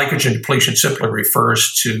 Glycogen depletion simply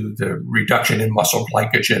refers to the reduction in muscle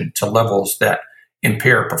glycogen to levels that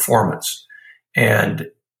impair performance. And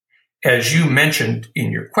as you mentioned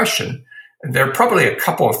in your question, there are probably a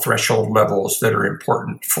couple of threshold levels that are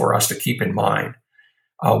important for us to keep in mind.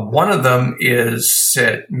 One of them is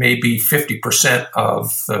at maybe 50%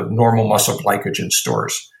 of the normal muscle glycogen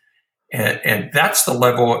stores. And that's the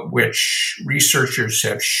level at which researchers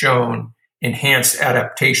have shown enhanced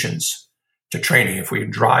adaptations to training. If we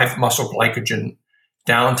drive muscle glycogen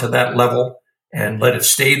down to that level and let it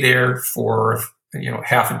stay there for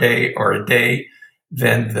half a day or a day,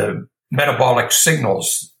 then the metabolic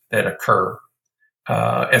signals that occur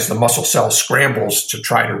as the muscle cell scrambles to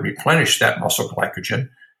try to replenish that muscle glycogen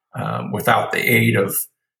without the aid of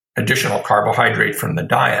additional carbohydrate from the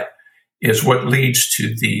diet is what leads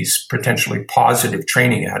to these potentially positive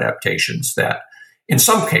training adaptations that in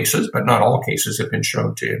some cases, but not all cases, have been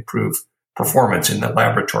shown to improve performance in the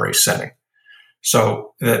laboratory setting.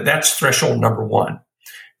 So that's threshold number one.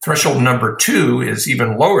 Threshold number two is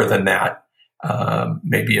even lower than that,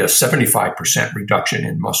 maybe a 75% reduction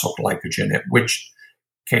in muscle glycogen, at which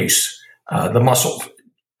case the muscle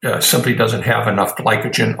simply doesn't have enough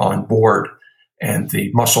glycogen on board, and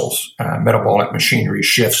the muscle's metabolic machinery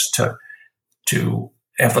shifts to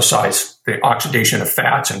emphasize the oxidation of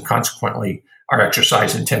fats, and consequently our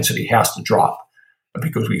exercise intensity has to drop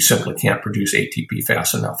because we simply can't produce ATP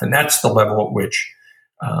fast enough. And that's the level at which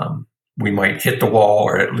we might hit the wall,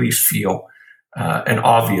 or at least feel an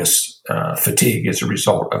obvious fatigue as a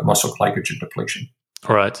result of muscle glycogen depletion.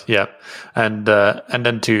 Right. Yeah. And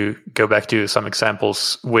then to go back to some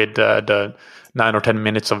examples with the 9 or 10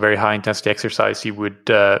 minutes of very high intensity exercise, you would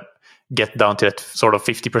get down to that sort of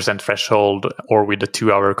 50% threshold, or with the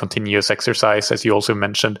 2-hour continuous exercise, as you also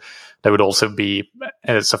mentioned, that would also be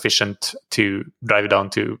sufficient to drive it down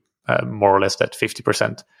to more or less that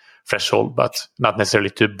 50% threshold, but not necessarily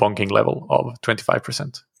to bonking level of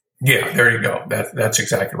 25%. Yeah, there you go. That's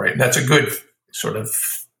exactly right. And that's a good sort of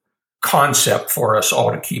concept for us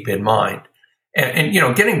all to keep in mind. And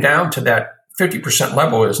getting down to that 50%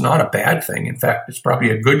 level is not a bad thing. In fact, it's probably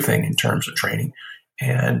a good thing in terms of training.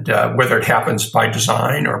 And whether it happens by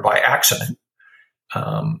design or by accident,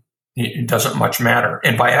 it doesn't much matter.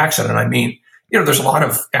 And by accident, I mean, there's a lot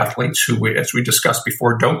of athletes who, as we discussed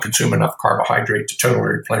before, don't consume enough carbohydrate to totally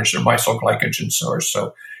replenish their muscle glycogen source.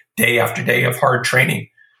 So day after day of hard training,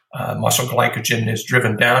 muscle glycogen is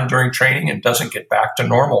driven down during training and doesn't get back to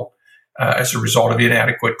normal as a result of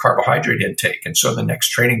inadequate carbohydrate intake. And so the next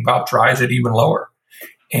training bout drives it even lower.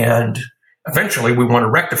 And eventually we want to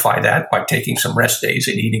rectify that by taking some rest days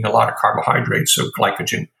and eating a lot of carbohydrates so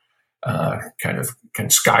glycogen kind of can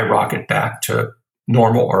skyrocket back to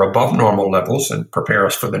normal or above normal levels and prepare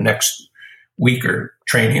us for the next week or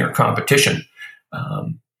training or competition.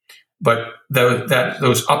 But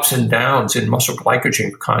those ups and downs in muscle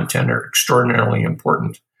glycogen content are extraordinarily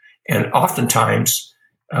important. And oftentimes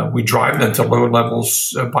we drive them to low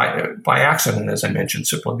levels by accident, as I mentioned,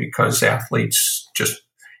 simply because athletes just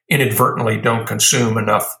inadvertently don't consume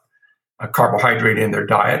enough carbohydrate in their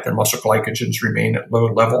diet. Their muscle glycogens remain at low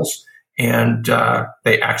levels, and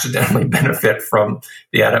they accidentally benefit from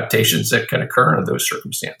the adaptations that can occur in those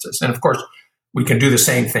circumstances. And of course, we can do the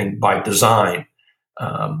same thing by design.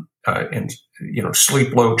 And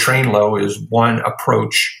sleep low, train low is one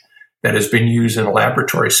approach that has been used in a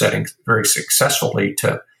laboratory setting very successfully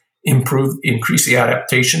to increase the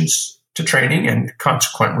adaptations to training, and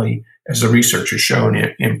consequently, as the research has shown,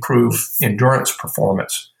 improve endurance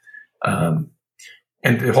performance. And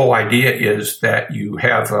the whole idea is that you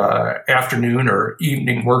have an afternoon or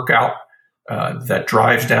evening workout that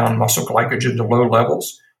drives down muscle glycogen to low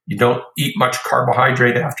levels. You don't eat much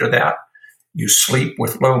carbohydrate after that. You sleep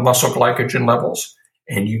with low muscle glycogen levels,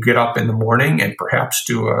 and you get up in the morning and perhaps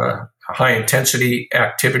do a high intensity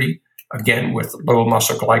activity, again with low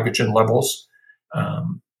muscle glycogen levels,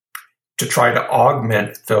 to try to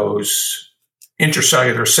augment those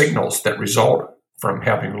intercellular signals that result from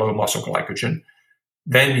having low muscle glycogen.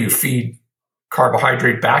 Then you feed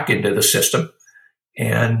carbohydrate back into the system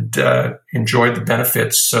and enjoy the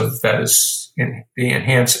benefits of the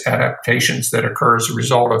enhanced adaptations that occur as a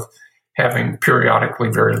result of having periodically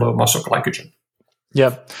very low muscle glycogen.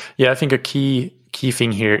 Yeah. I think a key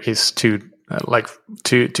thing here is to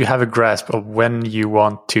have a grasp of when you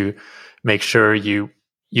want to make sure you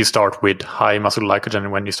start with high muscle glycogen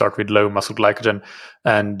and when you start with low muscle glycogen.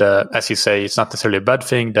 And as you say, it's not necessarily a bad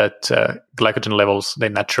thing that glycogen levels, they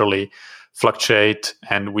naturally fluctuate,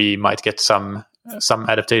 and we might get some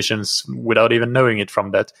adaptations without even knowing it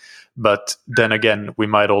from that. But then again, we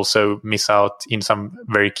might also miss out in some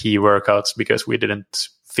very key workouts because we didn't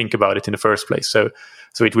think about it in the first place. So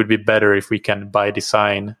it would be better if we can, by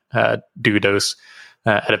design, do those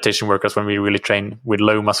adaptation workouts when we really train with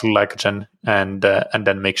low muscle glycogen, and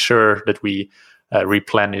then make sure that we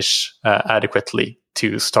replenish adequately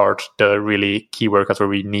to start the really key workouts where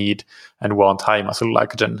we need and want high muscle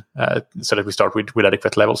glycogen, so that we start with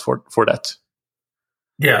adequate levels for that.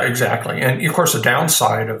 Yeah, exactly. And of course, the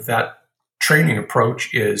downside of that training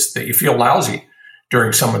approach is that you feel lousy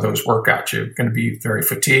during some of those workouts. You're going to be very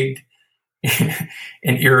fatigued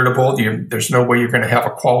and irritable. There's no way you're going to have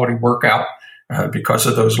a quality workout because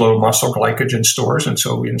of those low muscle glycogen stores. And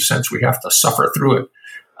so in a sense, we have to suffer through it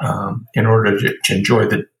in order to enjoy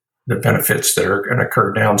the benefits that are going to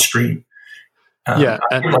occur downstream. I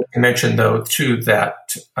would like to mention, though, too,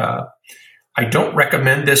 that I don't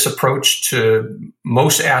recommend this approach to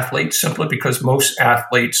most athletes, simply because most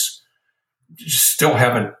athletes still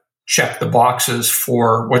haven't checked the boxes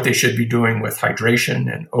for what they should be doing with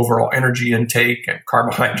hydration and overall energy intake and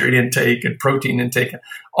carbohydrate intake and protein intake,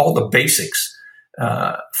 all the basics,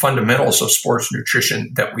 fundamentals of sports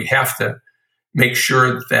nutrition that we have to make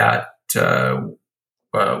sure that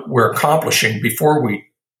we're accomplishing before we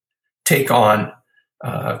take on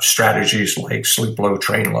strategies like sleep low,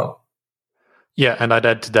 train low. Yeah, and I'd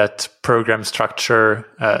add to that program structure,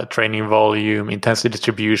 training volume, intensity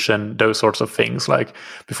distribution, those sorts of things. Like,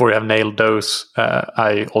 before you have nailed those,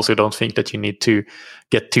 I also don't think that you need to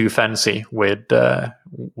get too fancy with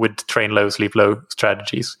train low, sleep low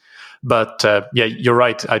strategies. But yeah, you're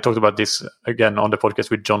right. I talked about this again on the podcast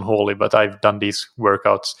with John Hawley, but I've done these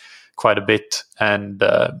workouts quite a bit, and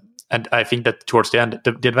I think that towards the end,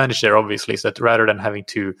 the advantage there obviously is that rather than having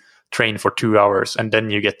to train for 2 hours and then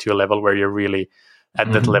you get to a level where you're really at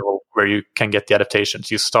that level where you can get the adaptations,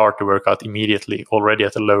 you start the workout immediately already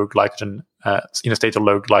at a low glycogen, in a state of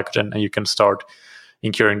low glycogen, and you can start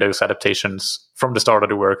incurring those adaptations from the start of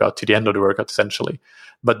the workout to the end of the workout, essentially.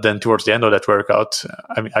 But then towards the end of that workout,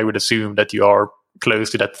 I would assume that you are close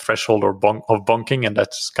to that threshold of bonking, and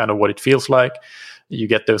that's kind of what it feels like. You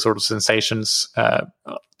get those sort of sensations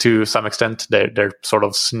to some extent. They're sort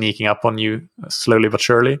of sneaking up on you slowly but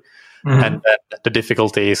surely. And then the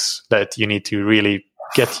difficulty is that you need to really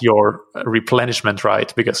get your replenishment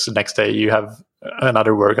right, because the next day you have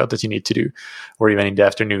another workout that you need to do, or even in the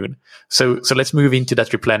afternoon. So let's move into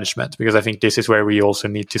that replenishment, because I think this is where we also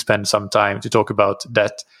need to spend some time to talk about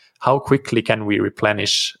that. How quickly can we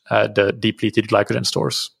replenish the depleted glycogen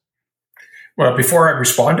stores? Well, before I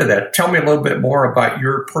respond to that, tell me a little bit more about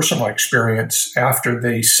your personal experience after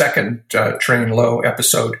the second Train Low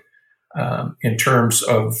episode, in terms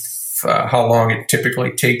of how long it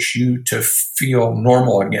typically takes you to feel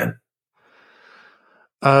normal again.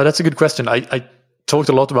 That's a good question. I talked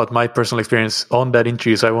a lot about my personal experience on that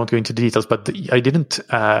interview, so I won't go into details, but I didn't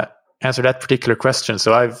answer that particular question.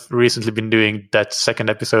 So I've recently been doing that second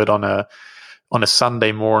episode on a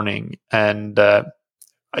Sunday morning, and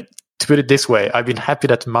to put it this way, I've been happy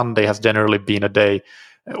that Monday has generally been a day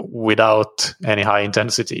without any high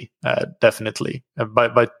intensity, definitely.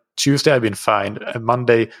 By Tuesday, I've been fine.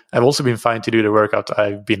 Monday, I've also been fine to do the workout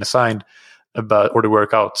I've been assigned, or the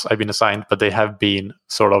workouts I've been assigned, but they have been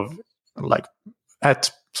sort of like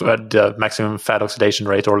at the maximum fat oxidation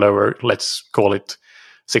rate or lower. Let's call it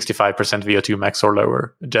 65% VO2 max or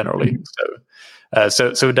lower generally.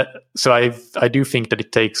 So I do think that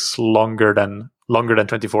it takes longer than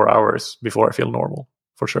 24 hours before I feel normal,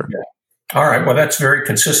 for sure. Yeah. All right. Well, that's very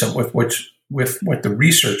consistent with what the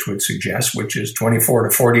research would suggest, which is 24 to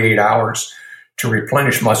 48 hours to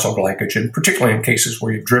replenish muscle glycogen, particularly in cases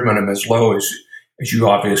where you've driven them as low as you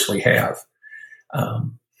obviously have.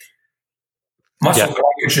 Muscle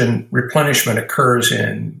glycogen replenishment occurs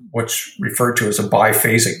in what's referred to as a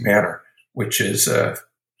biphasic manner, which is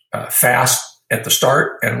fast at the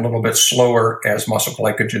start and a little bit slower as muscle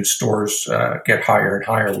glycogen stores get higher and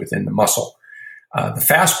higher within the muscle. The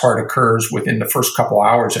fast part occurs within the first couple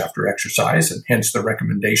hours after exercise, and hence the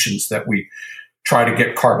recommendations that we try to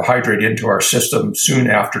get carbohydrate into our system soon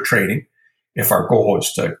after training if our goal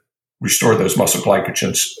is to restore those muscle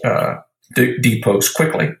glycogen depots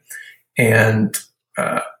quickly. And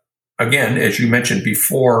again, as you mentioned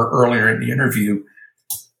before earlier in the interview,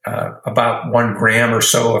 about 1 gram or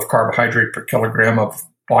so of carbohydrate per kilogram of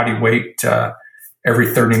body weight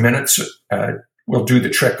every 30 minutes will do the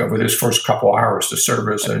trick over this first couple hours to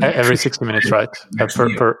serve as every 60 minutes, right?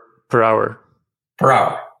 Per hour. Per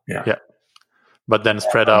hour, yeah. Yeah. But then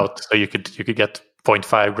spread out, so you could get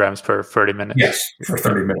 0.5 grams per 30 minutes. Yes, for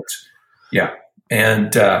 30 minutes. Yeah.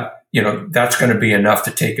 And, that's going to be enough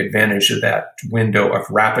to take advantage of that window of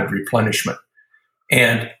rapid replenishment.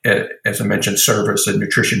 And, as I mentioned, serve as a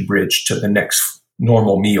nutrition bridge to the next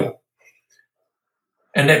normal meal.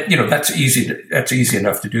 And that, that's easy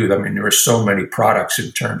enough to do. I mean, there are so many products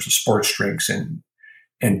in terms of sports drinks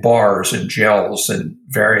and bars and gels and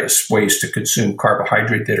various ways to consume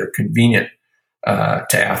carbohydrate that are convenient to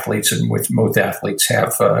athletes, and which most athletes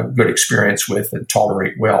have good experience with and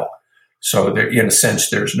tolerate well. So there, in a sense,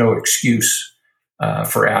 there's no excuse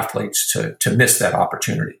for athletes to miss that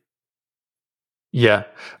opportunity. Yeah.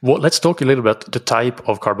 Well, let's talk a little about the type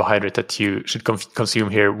of carbohydrate that you should consume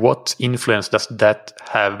here. What influence does that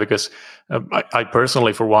have? Because I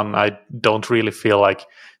personally, for one, I don't really feel like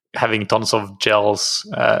having tons of gels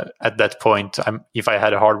at that point. If I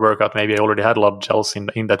had a hard workout, maybe I already had a lot of gels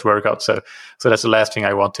in that workout. So that's the last thing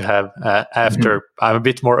I want to have after. Mm-hmm. I'm a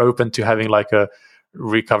bit more open to having like a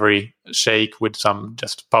recovery shake with some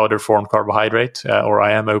just powder form carbohydrate, or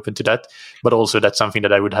I am open to that, but also that's something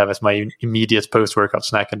that I would have as my immediate post-workout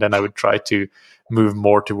snack, and then I would try to move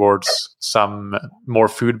more towards some more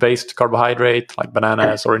food-based carbohydrate like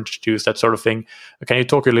bananas, orange juice, that sort of thing. Can you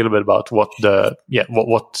talk a little bit about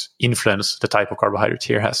what influence the type of carbohydrate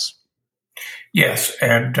here has? Yes,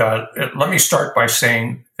 and let me start by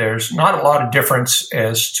saying there's not a lot of difference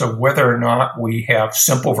as to whether or not we have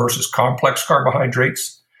simple versus complex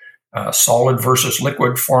carbohydrates, solid versus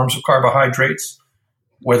liquid forms of carbohydrates,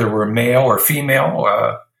 whether we're male or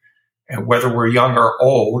female, and whether we're young or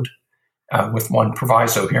old, with one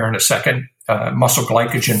proviso here in a second. Muscle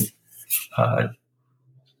glycogen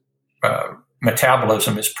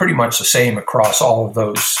metabolism is pretty much the same across all of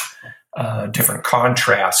those different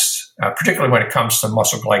contrasts, particularly when it comes to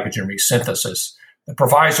muscle glycogen resynthesis. The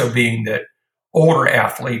proviso being that older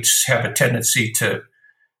athletes have a tendency to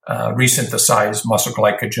resynthesize muscle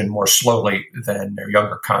glycogen more slowly than their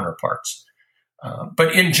younger counterparts.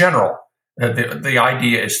 But in general, the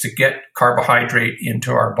idea is to get carbohydrate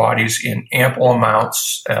into our bodies in ample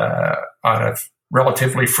amounts on a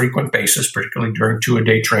relatively frequent basis, particularly during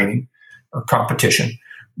 2-a-day training or competition,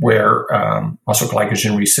 where muscle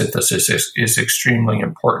glycogen resynthesis is extremely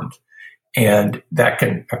important. And that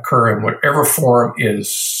can occur in whatever form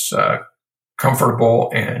is comfortable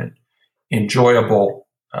and enjoyable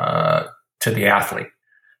to the athlete.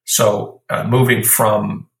 So moving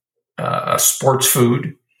from a sports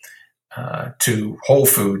food to whole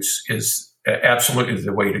foods is absolutely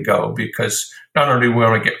the way to go, because not only do we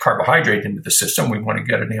want to get carbohydrate into the system, we want to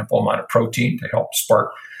get an ample amount of protein to help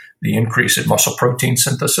spark the increase in muscle protein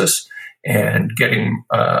synthesis, and getting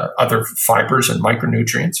other fibers and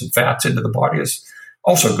micronutrients and fats into the body is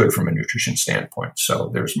also good from a nutrition standpoint.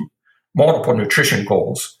 So there's multiple nutrition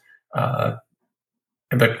goals, but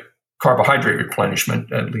carbohydrate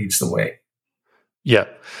replenishment leads the way. Yeah.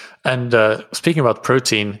 And speaking about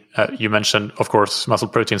protein, you mentioned, of course, muscle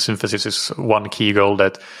protein synthesis is one key goal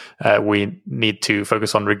that we need to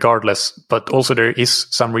focus on regardless. But also there is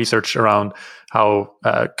some research around how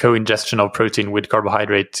co-ingestion of protein with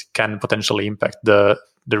carbohydrate can potentially impact the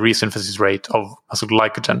resynthesis rate of muscle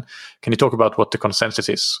glycogen. Can you talk about what the consensus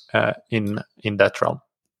is in that realm?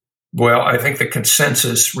 Well, I think the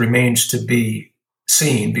consensus remains to be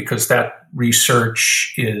seen, because that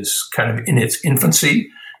research is kind of in its infancy.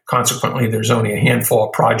 Consequently, there's only a handful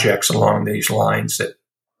of projects along these lines that,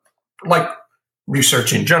 like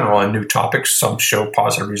research in general on new topics, some show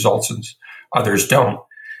positive results and others don't.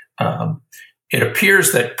 It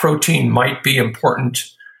appears that protein might be important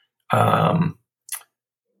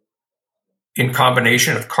in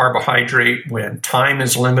combination of carbohydrate when time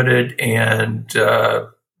is limited and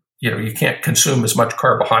you can't consume as much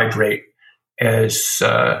carbohydrate as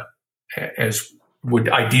would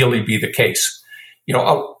ideally be the case.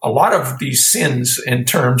 A lot of these sins in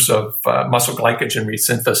terms of muscle glycogen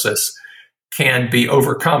resynthesis can be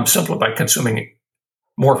overcome simply by consuming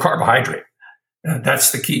more carbohydrate.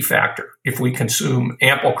 That's the key factor. If we consume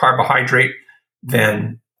ample carbohydrate,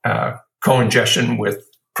 then co-ingestion with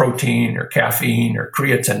protein or caffeine or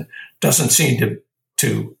creatine doesn't seem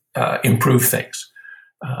to improve things.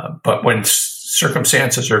 But when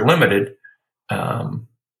circumstances are limited, and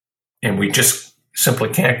we just simply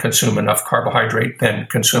can't consume enough carbohydrate, then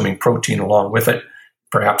consuming protein along with it,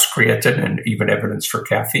 perhaps creatine and even evidence for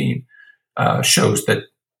caffeine, shows that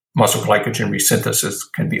muscle glycogen resynthesis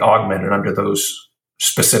can be augmented under those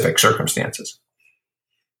specific circumstances.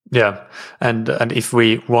 Yeah, and if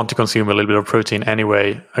we want to consume a little bit of protein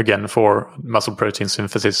anyway, again for muscle protein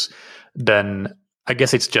synthesis, then I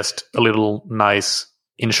guess it's just a little nice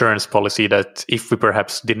insurance policy that if we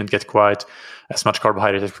perhaps didn't get quite as much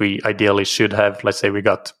carbohydrate as we ideally should have, let's say we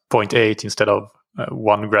got 0.8 instead of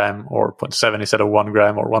 1 gram, or 0.7 instead of 1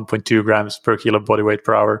 gram, or 1.2 grams per kilo body weight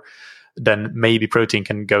per hour, then maybe protein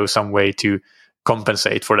can go some way to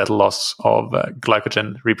compensate for that loss of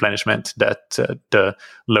glycogen replenishment that the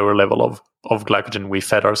lower level of glycogen we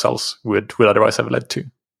fed ourselves would otherwise have led to.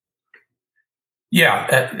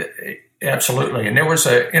 Yeah, absolutely. And there was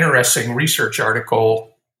an interesting research article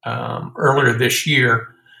earlier this year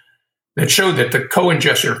that showed that the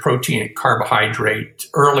co-ingestion of protein and carbohydrate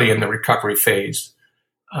early in the recovery phase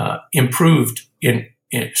improved in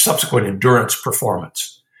subsequent endurance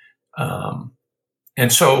performance.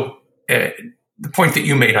 And so the point that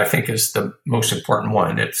you made, I think, is the most important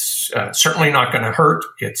one. It's certainly not going to hurt.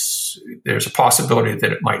 There's a possibility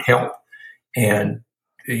that it might help. And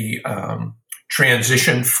the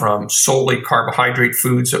transition from solely carbohydrate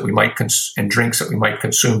foods that we might and drinks that we might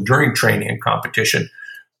consume during training and competition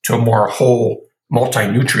to a more whole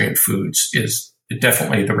multi-nutrient foods is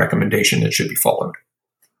definitely the recommendation that should be followed.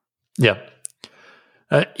 Yeah.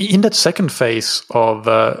 In that second phase of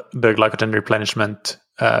the glycogen replenishment,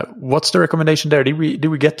 what's the recommendation there? Did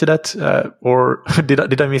we get to that, or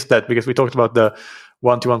did I miss that? Because we talked about the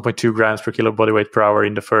 1 to 1.2 grams per kilo body weight per hour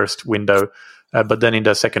in the first window, but then in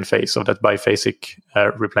the second phase of that biphasic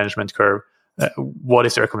replenishment curve, what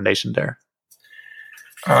is the recommendation there?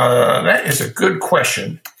 That is a good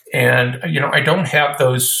question, and I don't have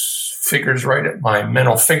those figures right at my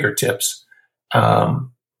mental fingertips.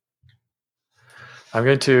 I'm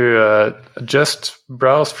going to just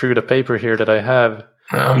browse through the paper here that I have.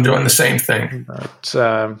 I'm doing the same thing. But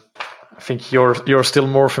I think you're still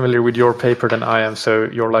more familiar with your paper than I am, so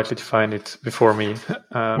you're likely to find it before me.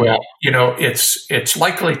 Well, it's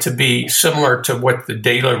likely to be similar to what the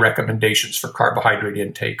daily recommendations for carbohydrate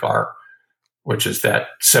intake are, which is that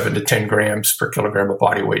 7 to 10 grams per kilogram of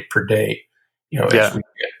body weight per day. As we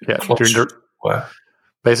get closer.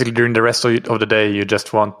 Basically, during the rest of the day, you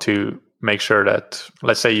just want to make sure that,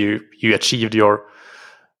 let's say you achieved your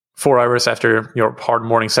 4 hours after your hard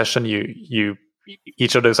morning session, you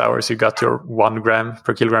each of those hours you got your 1 gram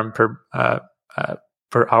per kilogram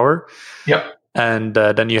per hour. Yep. And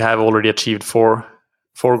then you have already achieved 4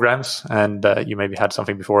 grams, and you maybe had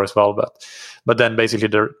something before as well. But then basically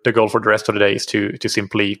the goal for the rest of the day is to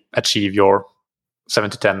simply achieve your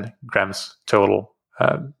 7 to 10 grams total,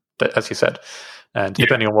 as you said. And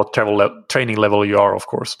depending on what training level you are, of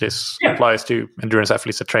course, this applies to endurance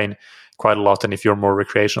athletes that train quite a lot. And if you're more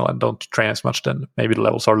recreational and don't train as much, then maybe the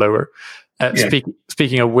levels are lower.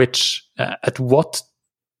 Speaking of which, at what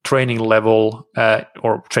training level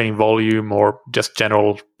or training volume or just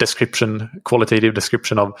general qualitative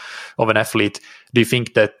description of an athlete, do you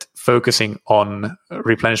think that focusing on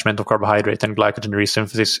replenishment of carbohydrate and glycogen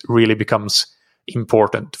resynthesis really becomes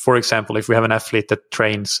important? For example, if we have an athlete that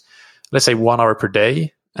trains, let's say 1 hour per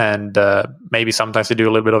day, and maybe sometimes they do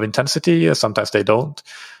a little bit of intensity, sometimes they don't.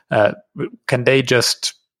 Can they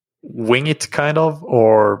just wing it kind of,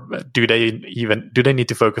 or do they need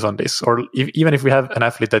to focus on this? Or even if we have an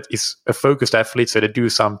athlete that is a focused athlete, so they do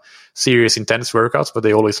some serious intense workouts, but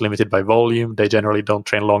they always limited by volume, they generally don't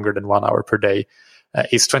train longer than 1 hour per day.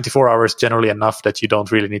 Is 24 hours generally enough that you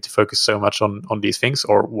don't really need to focus so much on these things,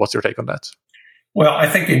 or what's your take on that? Well, I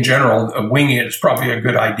think in general, winging it is probably a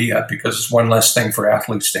good idea because it's one less thing for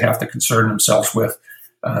athletes to have to concern themselves with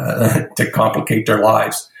to complicate their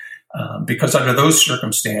lives. Because under those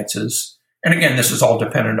circumstances, and again, this is all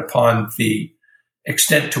dependent upon the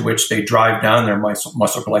extent to which they drive down their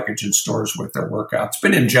muscle glycogen stores with their workouts.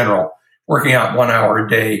 But in general, working out 1 hour a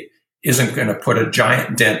day isn't going to put a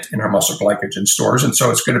giant dent in our muscle glycogen stores. And so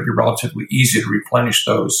it's going to be relatively easy to replenish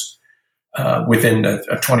those within a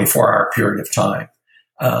 24-hour period of time.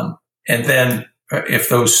 And then if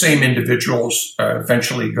those same individuals are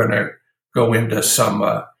eventually going to go into some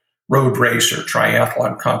road race or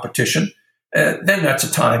triathlon competition, then that's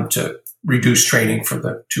a time to reduce training for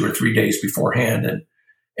the 2 or 3 days beforehand and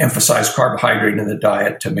emphasize carbohydrate in the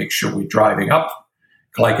diet to make sure we're driving up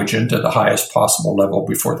glycogen to the highest possible level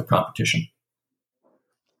before the competition.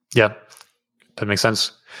 Yeah, that makes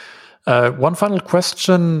sense. One final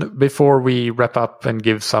question before we wrap up and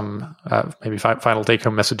give some maybe final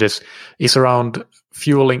take-home messages is around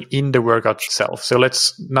fueling in the workout itself. So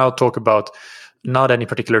let's now talk about not any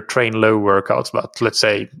particular train low workouts, but let's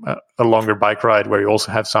say a longer bike ride where you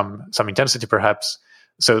also have some intensity perhaps.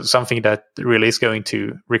 So something that really is going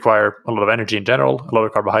to require a lot of energy in general, a lot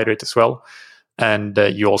of carbohydrate as well. And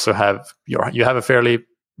you also have a fairly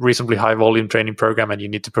reasonably high volume training program, and you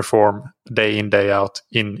need to perform day in, day out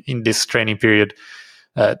in this training period.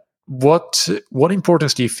 What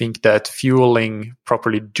importance do you think that fueling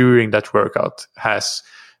properly during that workout has?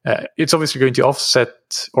 It's obviously going to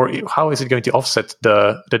offset, or how is it going to offset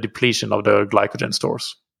the depletion of the glycogen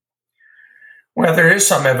stores? Well, there is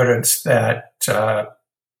some evidence that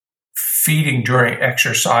feeding during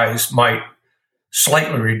exercise might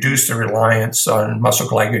slightly reduce the reliance on muscle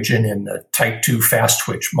glycogen in the type 2 fast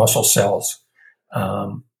twitch muscle cells.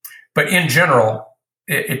 But in general,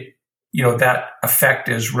 that effect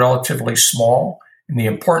is relatively small. And the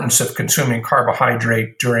importance of consuming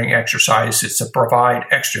carbohydrate during exercise is to provide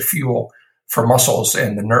extra fuel for muscles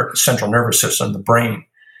and the central nervous system, the brain.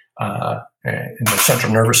 And the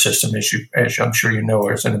central nervous system, as I'm sure you know,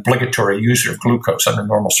 is an obligatory user of glucose under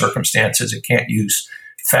normal circumstances. It can't use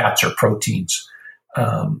fats or proteins.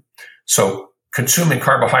 So consuming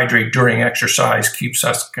carbohydrate during exercise keeps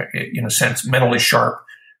us, in a sense, mentally sharp,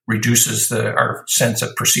 reduces our sense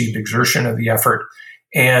of perceived exertion of the effort,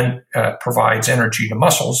 and provides energy to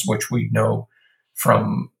muscles, which we know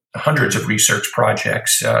from hundreds of research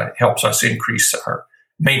projects helps us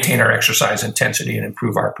maintain our exercise intensity and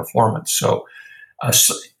improve our performance. So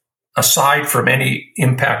aside from any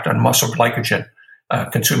impact on muscle glycogen,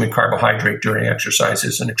 consuming carbohydrate during exercise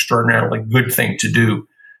is an extraordinarily good thing to do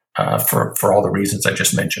for all the reasons I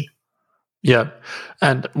just mentioned. Yeah,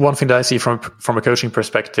 and one thing that I see from a coaching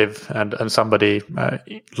perspective, and somebody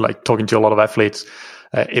like talking to a lot of athletes,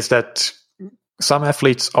 is that some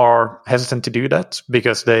athletes are hesitant to do that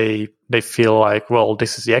because they feel like, well,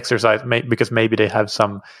 this is the exercise, because maybe they have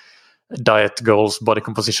some diet goals, body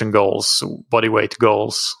composition goals, body weight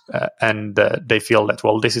goals, and they feel that,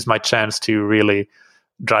 well, this is my chance to really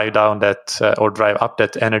drive down that or drive up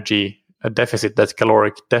that energy deficit, that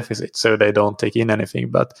caloric deficit, so they don't take in anything.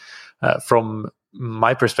 But from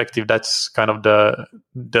my perspective, that's kind of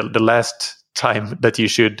the last time that you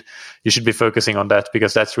should be focusing on that,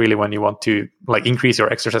 because that's really when you want to increase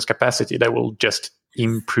your exercise capacity. That will just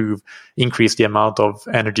increase the amount of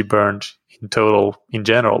energy burned in total in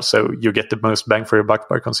general. So you get the most bang for your buck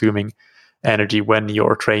by consuming energy when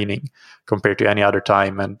you're training compared to any other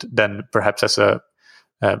time. And then perhaps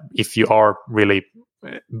if you are really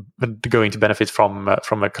going to benefit from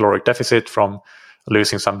a caloric deficit, from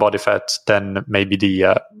losing some body fat, then maybe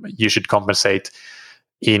you should compensate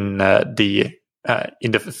in the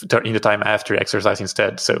time after exercise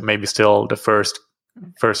instead. So maybe still the first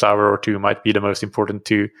hour or two might be the most important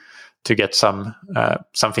to get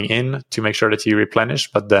something in to make sure that you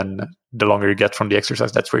replenish. But then the longer you get from the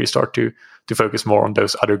exercise, that's where you start to focus more on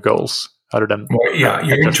those other goals other than. Well, yeah,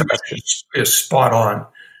 your intuition is spot on.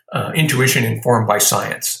 Intuition informed by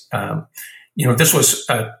science. This was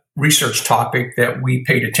a research topic that we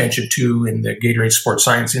paid attention to in the Gatorade Sports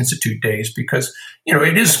Science Institute days, because,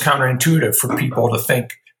 it is counterintuitive for people to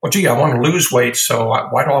think, well, gee, I want to lose weight, so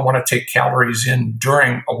why do I want to take calories in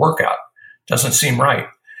during a workout? Doesn't seem right.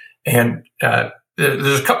 And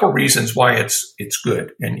there's a couple of reasons why it's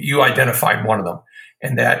good, and you identified one of them,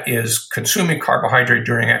 and that is consuming carbohydrate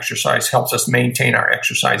during exercise helps us maintain our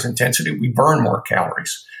exercise intensity. We burn more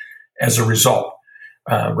calories as a result,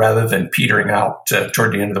 rather than petering out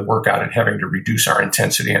toward the end of the workout and having to reduce our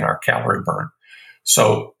intensity and our calorie burn.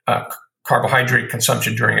 So carbohydrate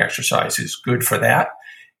consumption during exercise is good for that.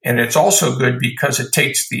 And it's also good because it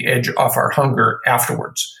takes the edge off our hunger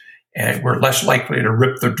afterwards. And we're less likely to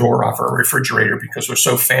rip the door off our refrigerator because we're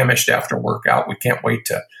so famished after workout, we can't wait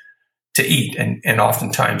to eat and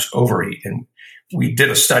oftentimes overeat. And we did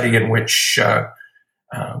a study in which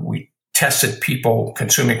we tested people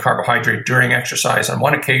consuming carbohydrate during exercise on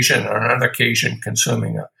one occasion, and on another occasion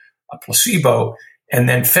consuming a placebo, and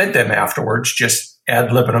then fed them afterwards, just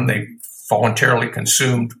ad libitum. They voluntarily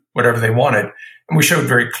consumed whatever they wanted. And we showed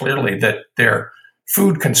very clearly that their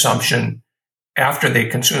food consumption after they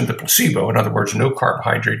consumed the placebo, in other words, no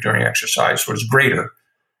carbohydrate during exercise, was greater.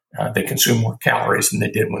 They consumed more calories than they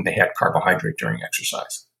did when they had carbohydrate during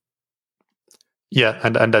exercise. Yeah,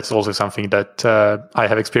 and that's also something that I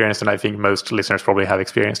have experienced, and I think most listeners probably have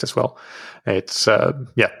experienced as well. It's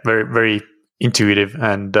very, very intuitive,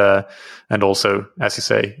 and also, as you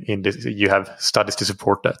say, you have studies to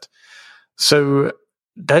support that. So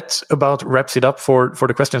that about wraps it up for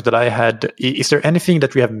the questions that I had. Is there anything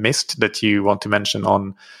that we have missed that you want to mention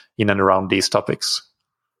on in and around these topics?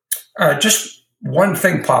 Just one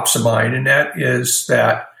thing pops to mind, and that is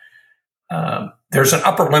that there's an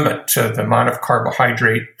upper limit to the amount of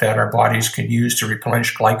carbohydrate that our bodies can use to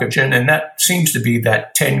replenish glycogen, and that seems to be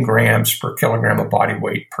that 10 grams per kilogram of body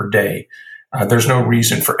weight per day. There's no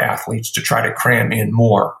reason for athletes to try to cram in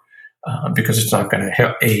more because it's not going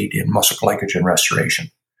to aid in muscle glycogen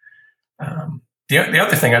restoration. The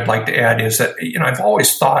other thing I'd like to add is that, I've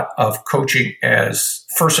always thought of coaching as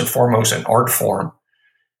first and foremost an art form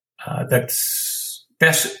that's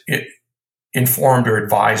best informed or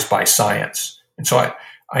advised by science. And so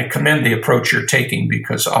I commend the approach you're taking,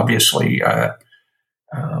 because obviously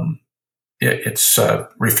it's a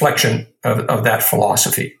reflection of that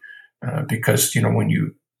philosophy. Because,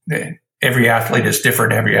 every athlete is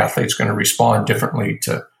different. Every athlete's going to respond differently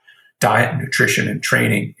to diet, nutrition, and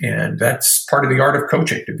training. And that's part of the art of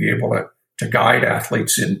coaching, to be able to guide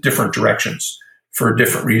athletes in different directions for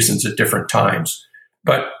different reasons at different times.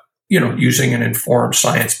 But, using an informed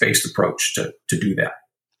science-based approach to do that.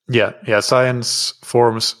 Yeah. Science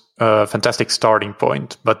forms a fantastic starting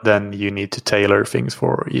point, but then you need to tailor things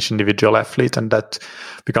for each individual athlete, and that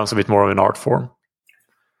becomes a bit more of an art form.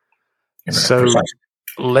 So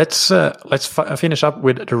let's finish up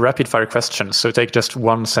with the rapid fire questions. So take just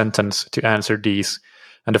one sentence to answer these.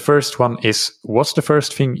 And the first one is, what's the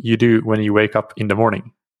first thing you do when you wake up in the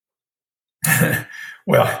morning?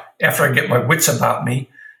 Well, after I get my wits about me,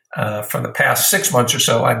 for the past 6 months or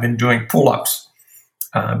so, I've been doing pull-ups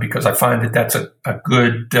because I find that that's a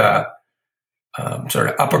good sort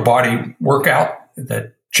of upper body workout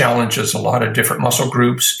that challenges a lot of different muscle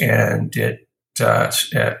groups, and it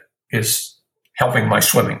is helping my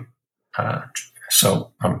swimming.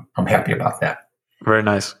 So I'm happy about that. Very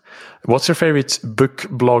nice. What's your favorite book,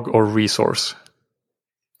 blog, or resource?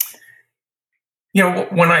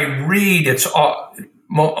 When I read, it's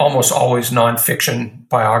almost always nonfiction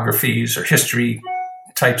biographies or history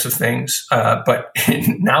types of things. But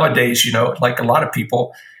nowadays, like a lot of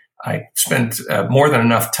people, I spend more than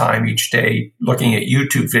enough time each day looking at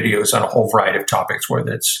YouTube videos on a whole variety of topics,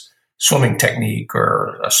 whether it's swimming technique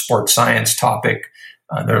or a sports science topic.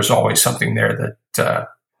 There's always something there that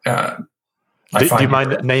do you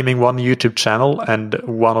mind naming one YouTube channel and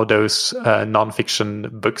one of those nonfiction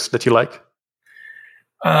books that you like?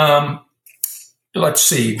 Let's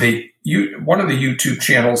see. One of the YouTube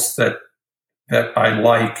channels that I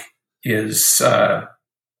like is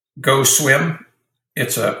Go Swim.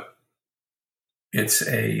 It's a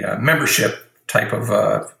membership type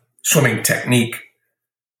of swimming technique.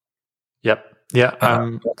 Yep. Yeah,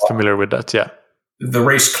 I'm familiar with that. Yeah. The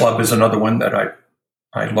Race Club is another one that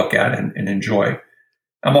I look at and enjoy.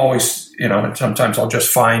 I'm always, and sometimes I'll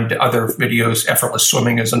just find other videos. Effortless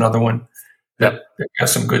Swimming is another one that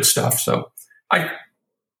has some good stuff. So I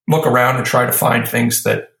look around and try to find things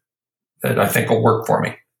that I think will work for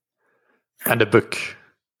me. And a book.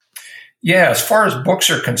 Yeah, as far as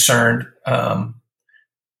books are concerned,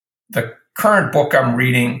 the current book I'm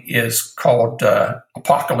reading is called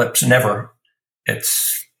Apocalypse Never.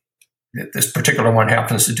 This particular one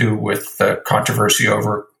happens to do with the controversy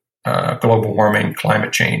over global warming,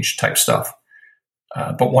 climate change type stuff.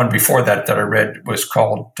 But one before that I read was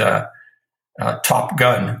called Top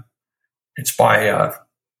Gun. It's by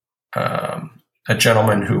a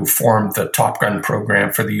gentleman who formed the Top Gun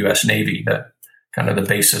program for the U.S. Navy, the kind of the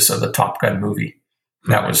basis of the Top Gun movie.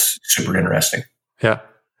 That was super interesting. Yeah.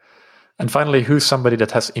 And finally, who's somebody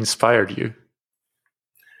that has inspired you?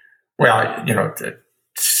 Well,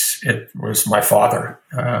 it was my father.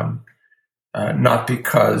 Not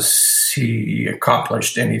because he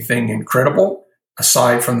accomplished anything incredible,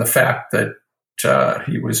 aside from the fact that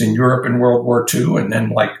he was in Europe in World War II, and then,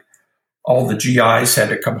 like all the GIs, had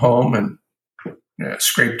to come home and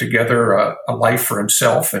scrape together a life for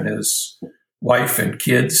himself and his wife and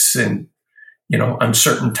kids in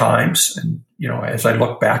uncertain times. And as I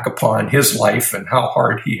look back upon his life and how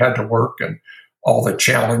hard he had to work and all the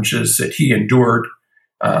challenges that he endured,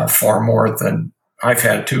 far more than I've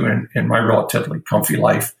had to in my relatively comfy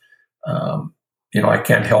life, I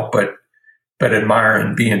can't help but admire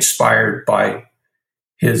and be inspired by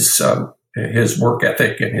his work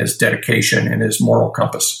ethic and his dedication and his moral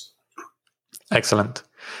compass. Excellent.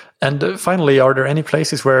 And finally, are there any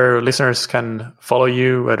places where listeners can follow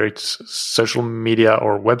you, whether it's social media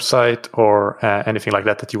or website or anything like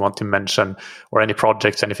that you want to mention, or any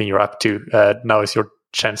projects, anything you're up to? Now is your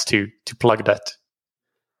chance to plug that.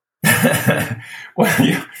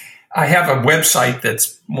 Well, I have a website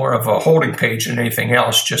that's more of a holding page than anything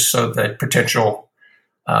else, just so that potential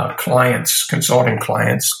clients, consulting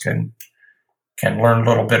clients, can learn a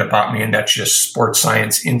little bit about me, and that's just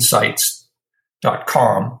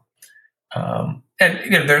sportsscienceinsights.com.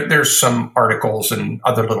 And there's some articles and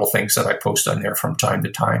other little things that I post on there from time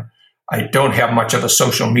to time. I don't have much of a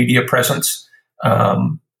social media presence,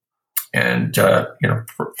 and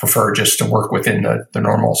prefer just to work within the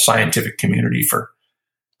normal scientific community for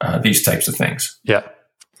these types of things. Yeah.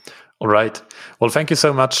 All right. Well, thank you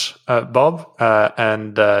so much, Bob.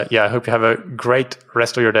 And I hope you have a great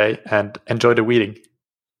rest of your day and enjoy the weeding.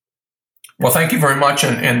 Well, thank you very much.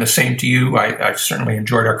 And the same to you. I certainly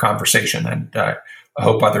enjoyed our conversation, and I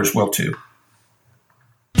hope others will too.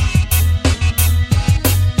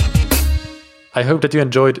 I hope that you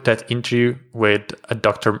enjoyed that interview with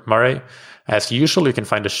Dr. Murray. As usual, you can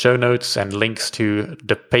find the show notes and links to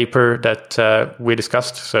the paper that we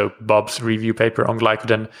discussed, so Bob's review paper on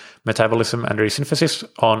glycogen metabolism and resynthesis,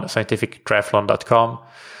 on scientifictriathlon.com.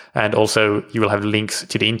 And also you will have links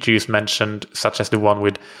to the interviews mentioned, such as the one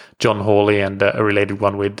with John Hawley and a related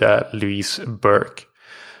one with Louise Burke.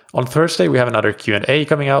 On Thursday, we have another Q&A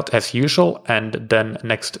coming out as usual. And then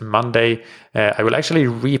next Monday, I will actually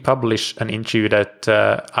republish an interview that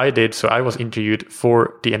I did. So I was interviewed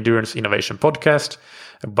for the Endurance Innovation podcast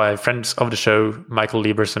by friends of the show, Michael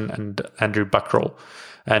Lieberson and Andrew Buckroll.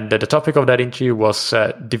 And the topic of that interview was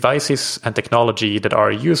devices and technology that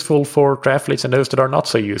are useful for triathletes and those that are not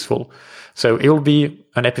so useful. So it will be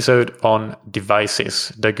an episode on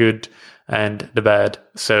devices, the good and the bad.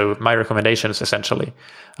 So my recommendations, essentially.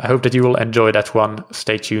 I hope that you will enjoy that one.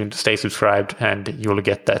 Stay tuned, stay subscribed, and you will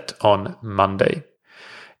get that on Monday.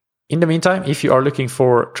 In the meantime, if you are looking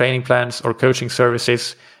for training plans or coaching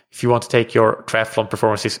services, if you want to take your triathlon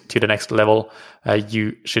performances to the next level,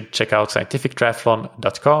 you should check out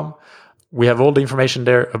scientifictriathlon.com. We have all the information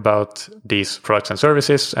there about these products and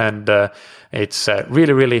services, and it's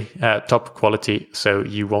really, really top quality, so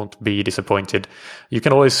you won't be disappointed. You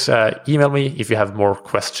can always email me if you have more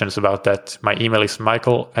questions about that. My email is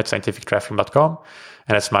michael@scientifictriathlon.com,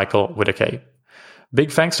 and that's Michael with a K.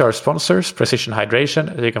 Big thanks to our sponsors, Precision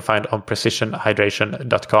Hydration, that you can find on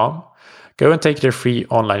precisionhydration.com. Go and take their free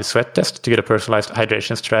online sweat test to get a personalized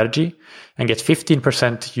hydration strategy and get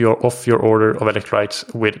 15% off your order of electrolytes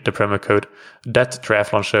with the promo code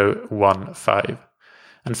ThatTriathlonShow15.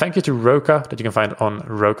 And thank you to Roka, that you can find on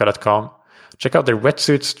roka.com. Check out their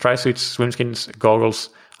wetsuits, tri-suits, swimskins, goggles,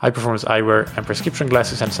 high-performance eyewear, and prescription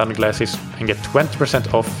glasses and sunglasses, and get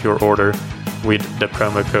 20% off your order with the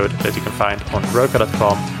promo code that you can find on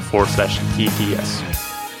roka.com/TTS.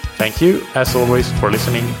 Thank you, as always, for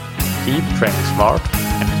listening. Keep training smart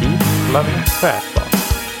and keep loving triathlon.